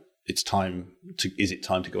deciding, right, is it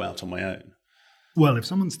time to go out on my own? Well, if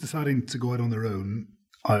someone's deciding to go out on their own,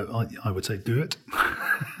 I would say do it.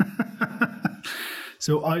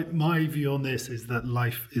 So my view on this is that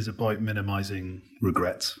life is about minimizing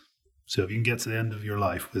regrets. So if you can get to the end of your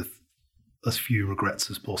life with as few regrets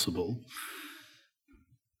as possible,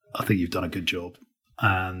 I think you've done a good job.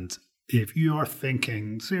 And if you are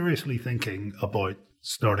seriously thinking about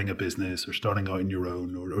starting a business or starting out on your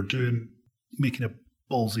own or making a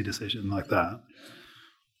ballsy decision like that,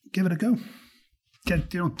 give it a go.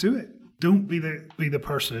 Do it. Don't be the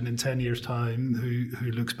person in 10 years' time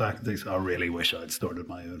who looks back and thinks, I really wish I'd started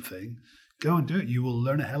my own thing. Go and do it. You will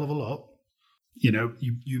learn a hell of a lot.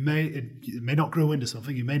 It may not grow into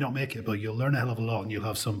something, you may not make it, but you'll learn a hell of a lot and you'll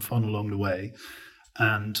have some fun along the way.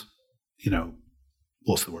 And,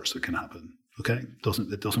 what's the worst that can happen? Okay, it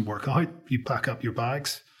doesn't work out. You pack up your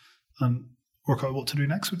bags and work out what to do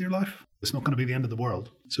next with your life. It's not going to be the end of the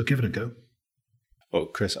world. So give it a go. Well,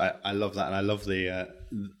 Chris, I love that, and I love that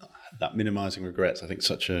minimizing regrets. I think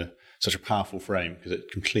such a powerful frame because it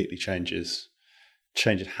completely changes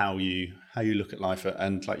how you look at life,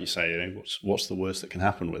 and like you say, what's the worst that can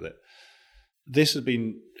happen with it. This has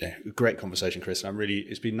been a great conversation, Chris. And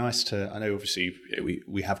it's been nice I know obviously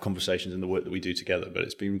we have conversations in the work that we do together, but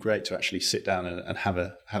it's been great to actually sit down and have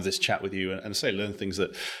this chat with you and learn things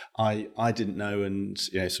that I didn't know, and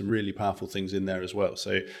some really powerful things in there as well.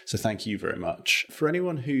 So thank you very much. For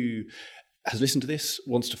anyone who has listened to this,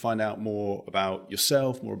 wants to find out more about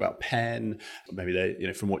yourself, more about Penn, maybe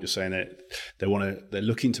they, from what you're saying, they're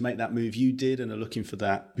looking to make that move you did and are looking for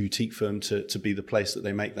that boutique firm to be the place that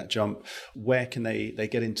they make that jump. Where can they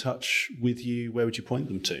get in touch with you? Where would you point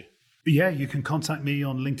them to? Yeah, you can contact me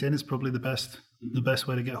on LinkedIn. It's probably the best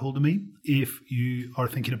way to get hold of me. If you are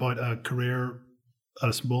thinking about a career at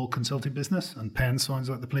a small consulting business and Penn sounds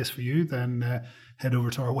like the place for you, then head over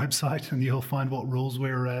to our website and you'll find what roles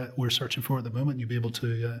we're searching for at the moment. You'll be able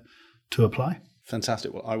to apply.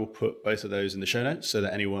 Fantastic. Well, I will put both of those in the show notes so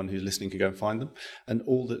that anyone who's listening can go and find them. And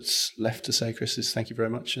all that's left to say, Chris, is thank you very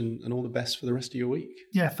much and all the best for the rest of your week.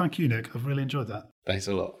 Yeah, thank you, Nick. I've really enjoyed that. Thanks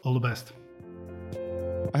a lot. All the best.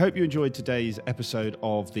 I hope you enjoyed today's episode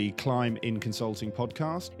of the Climb in Consulting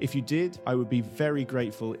podcast. If you did, I would be very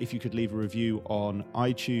grateful if you could leave a review on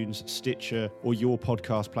iTunes, Stitcher, or your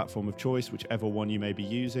podcast platform of choice, whichever one you may be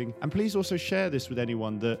using. And please also share this with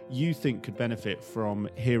anyone that you think could benefit from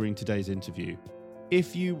hearing today's interview.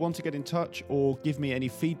 If you want to get in touch or give me any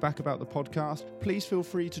feedback about the podcast, please feel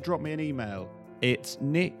free to drop me an email. It's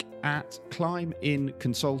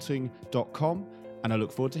nick@climbinconsulting.com, and I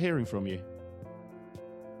look forward to hearing from you.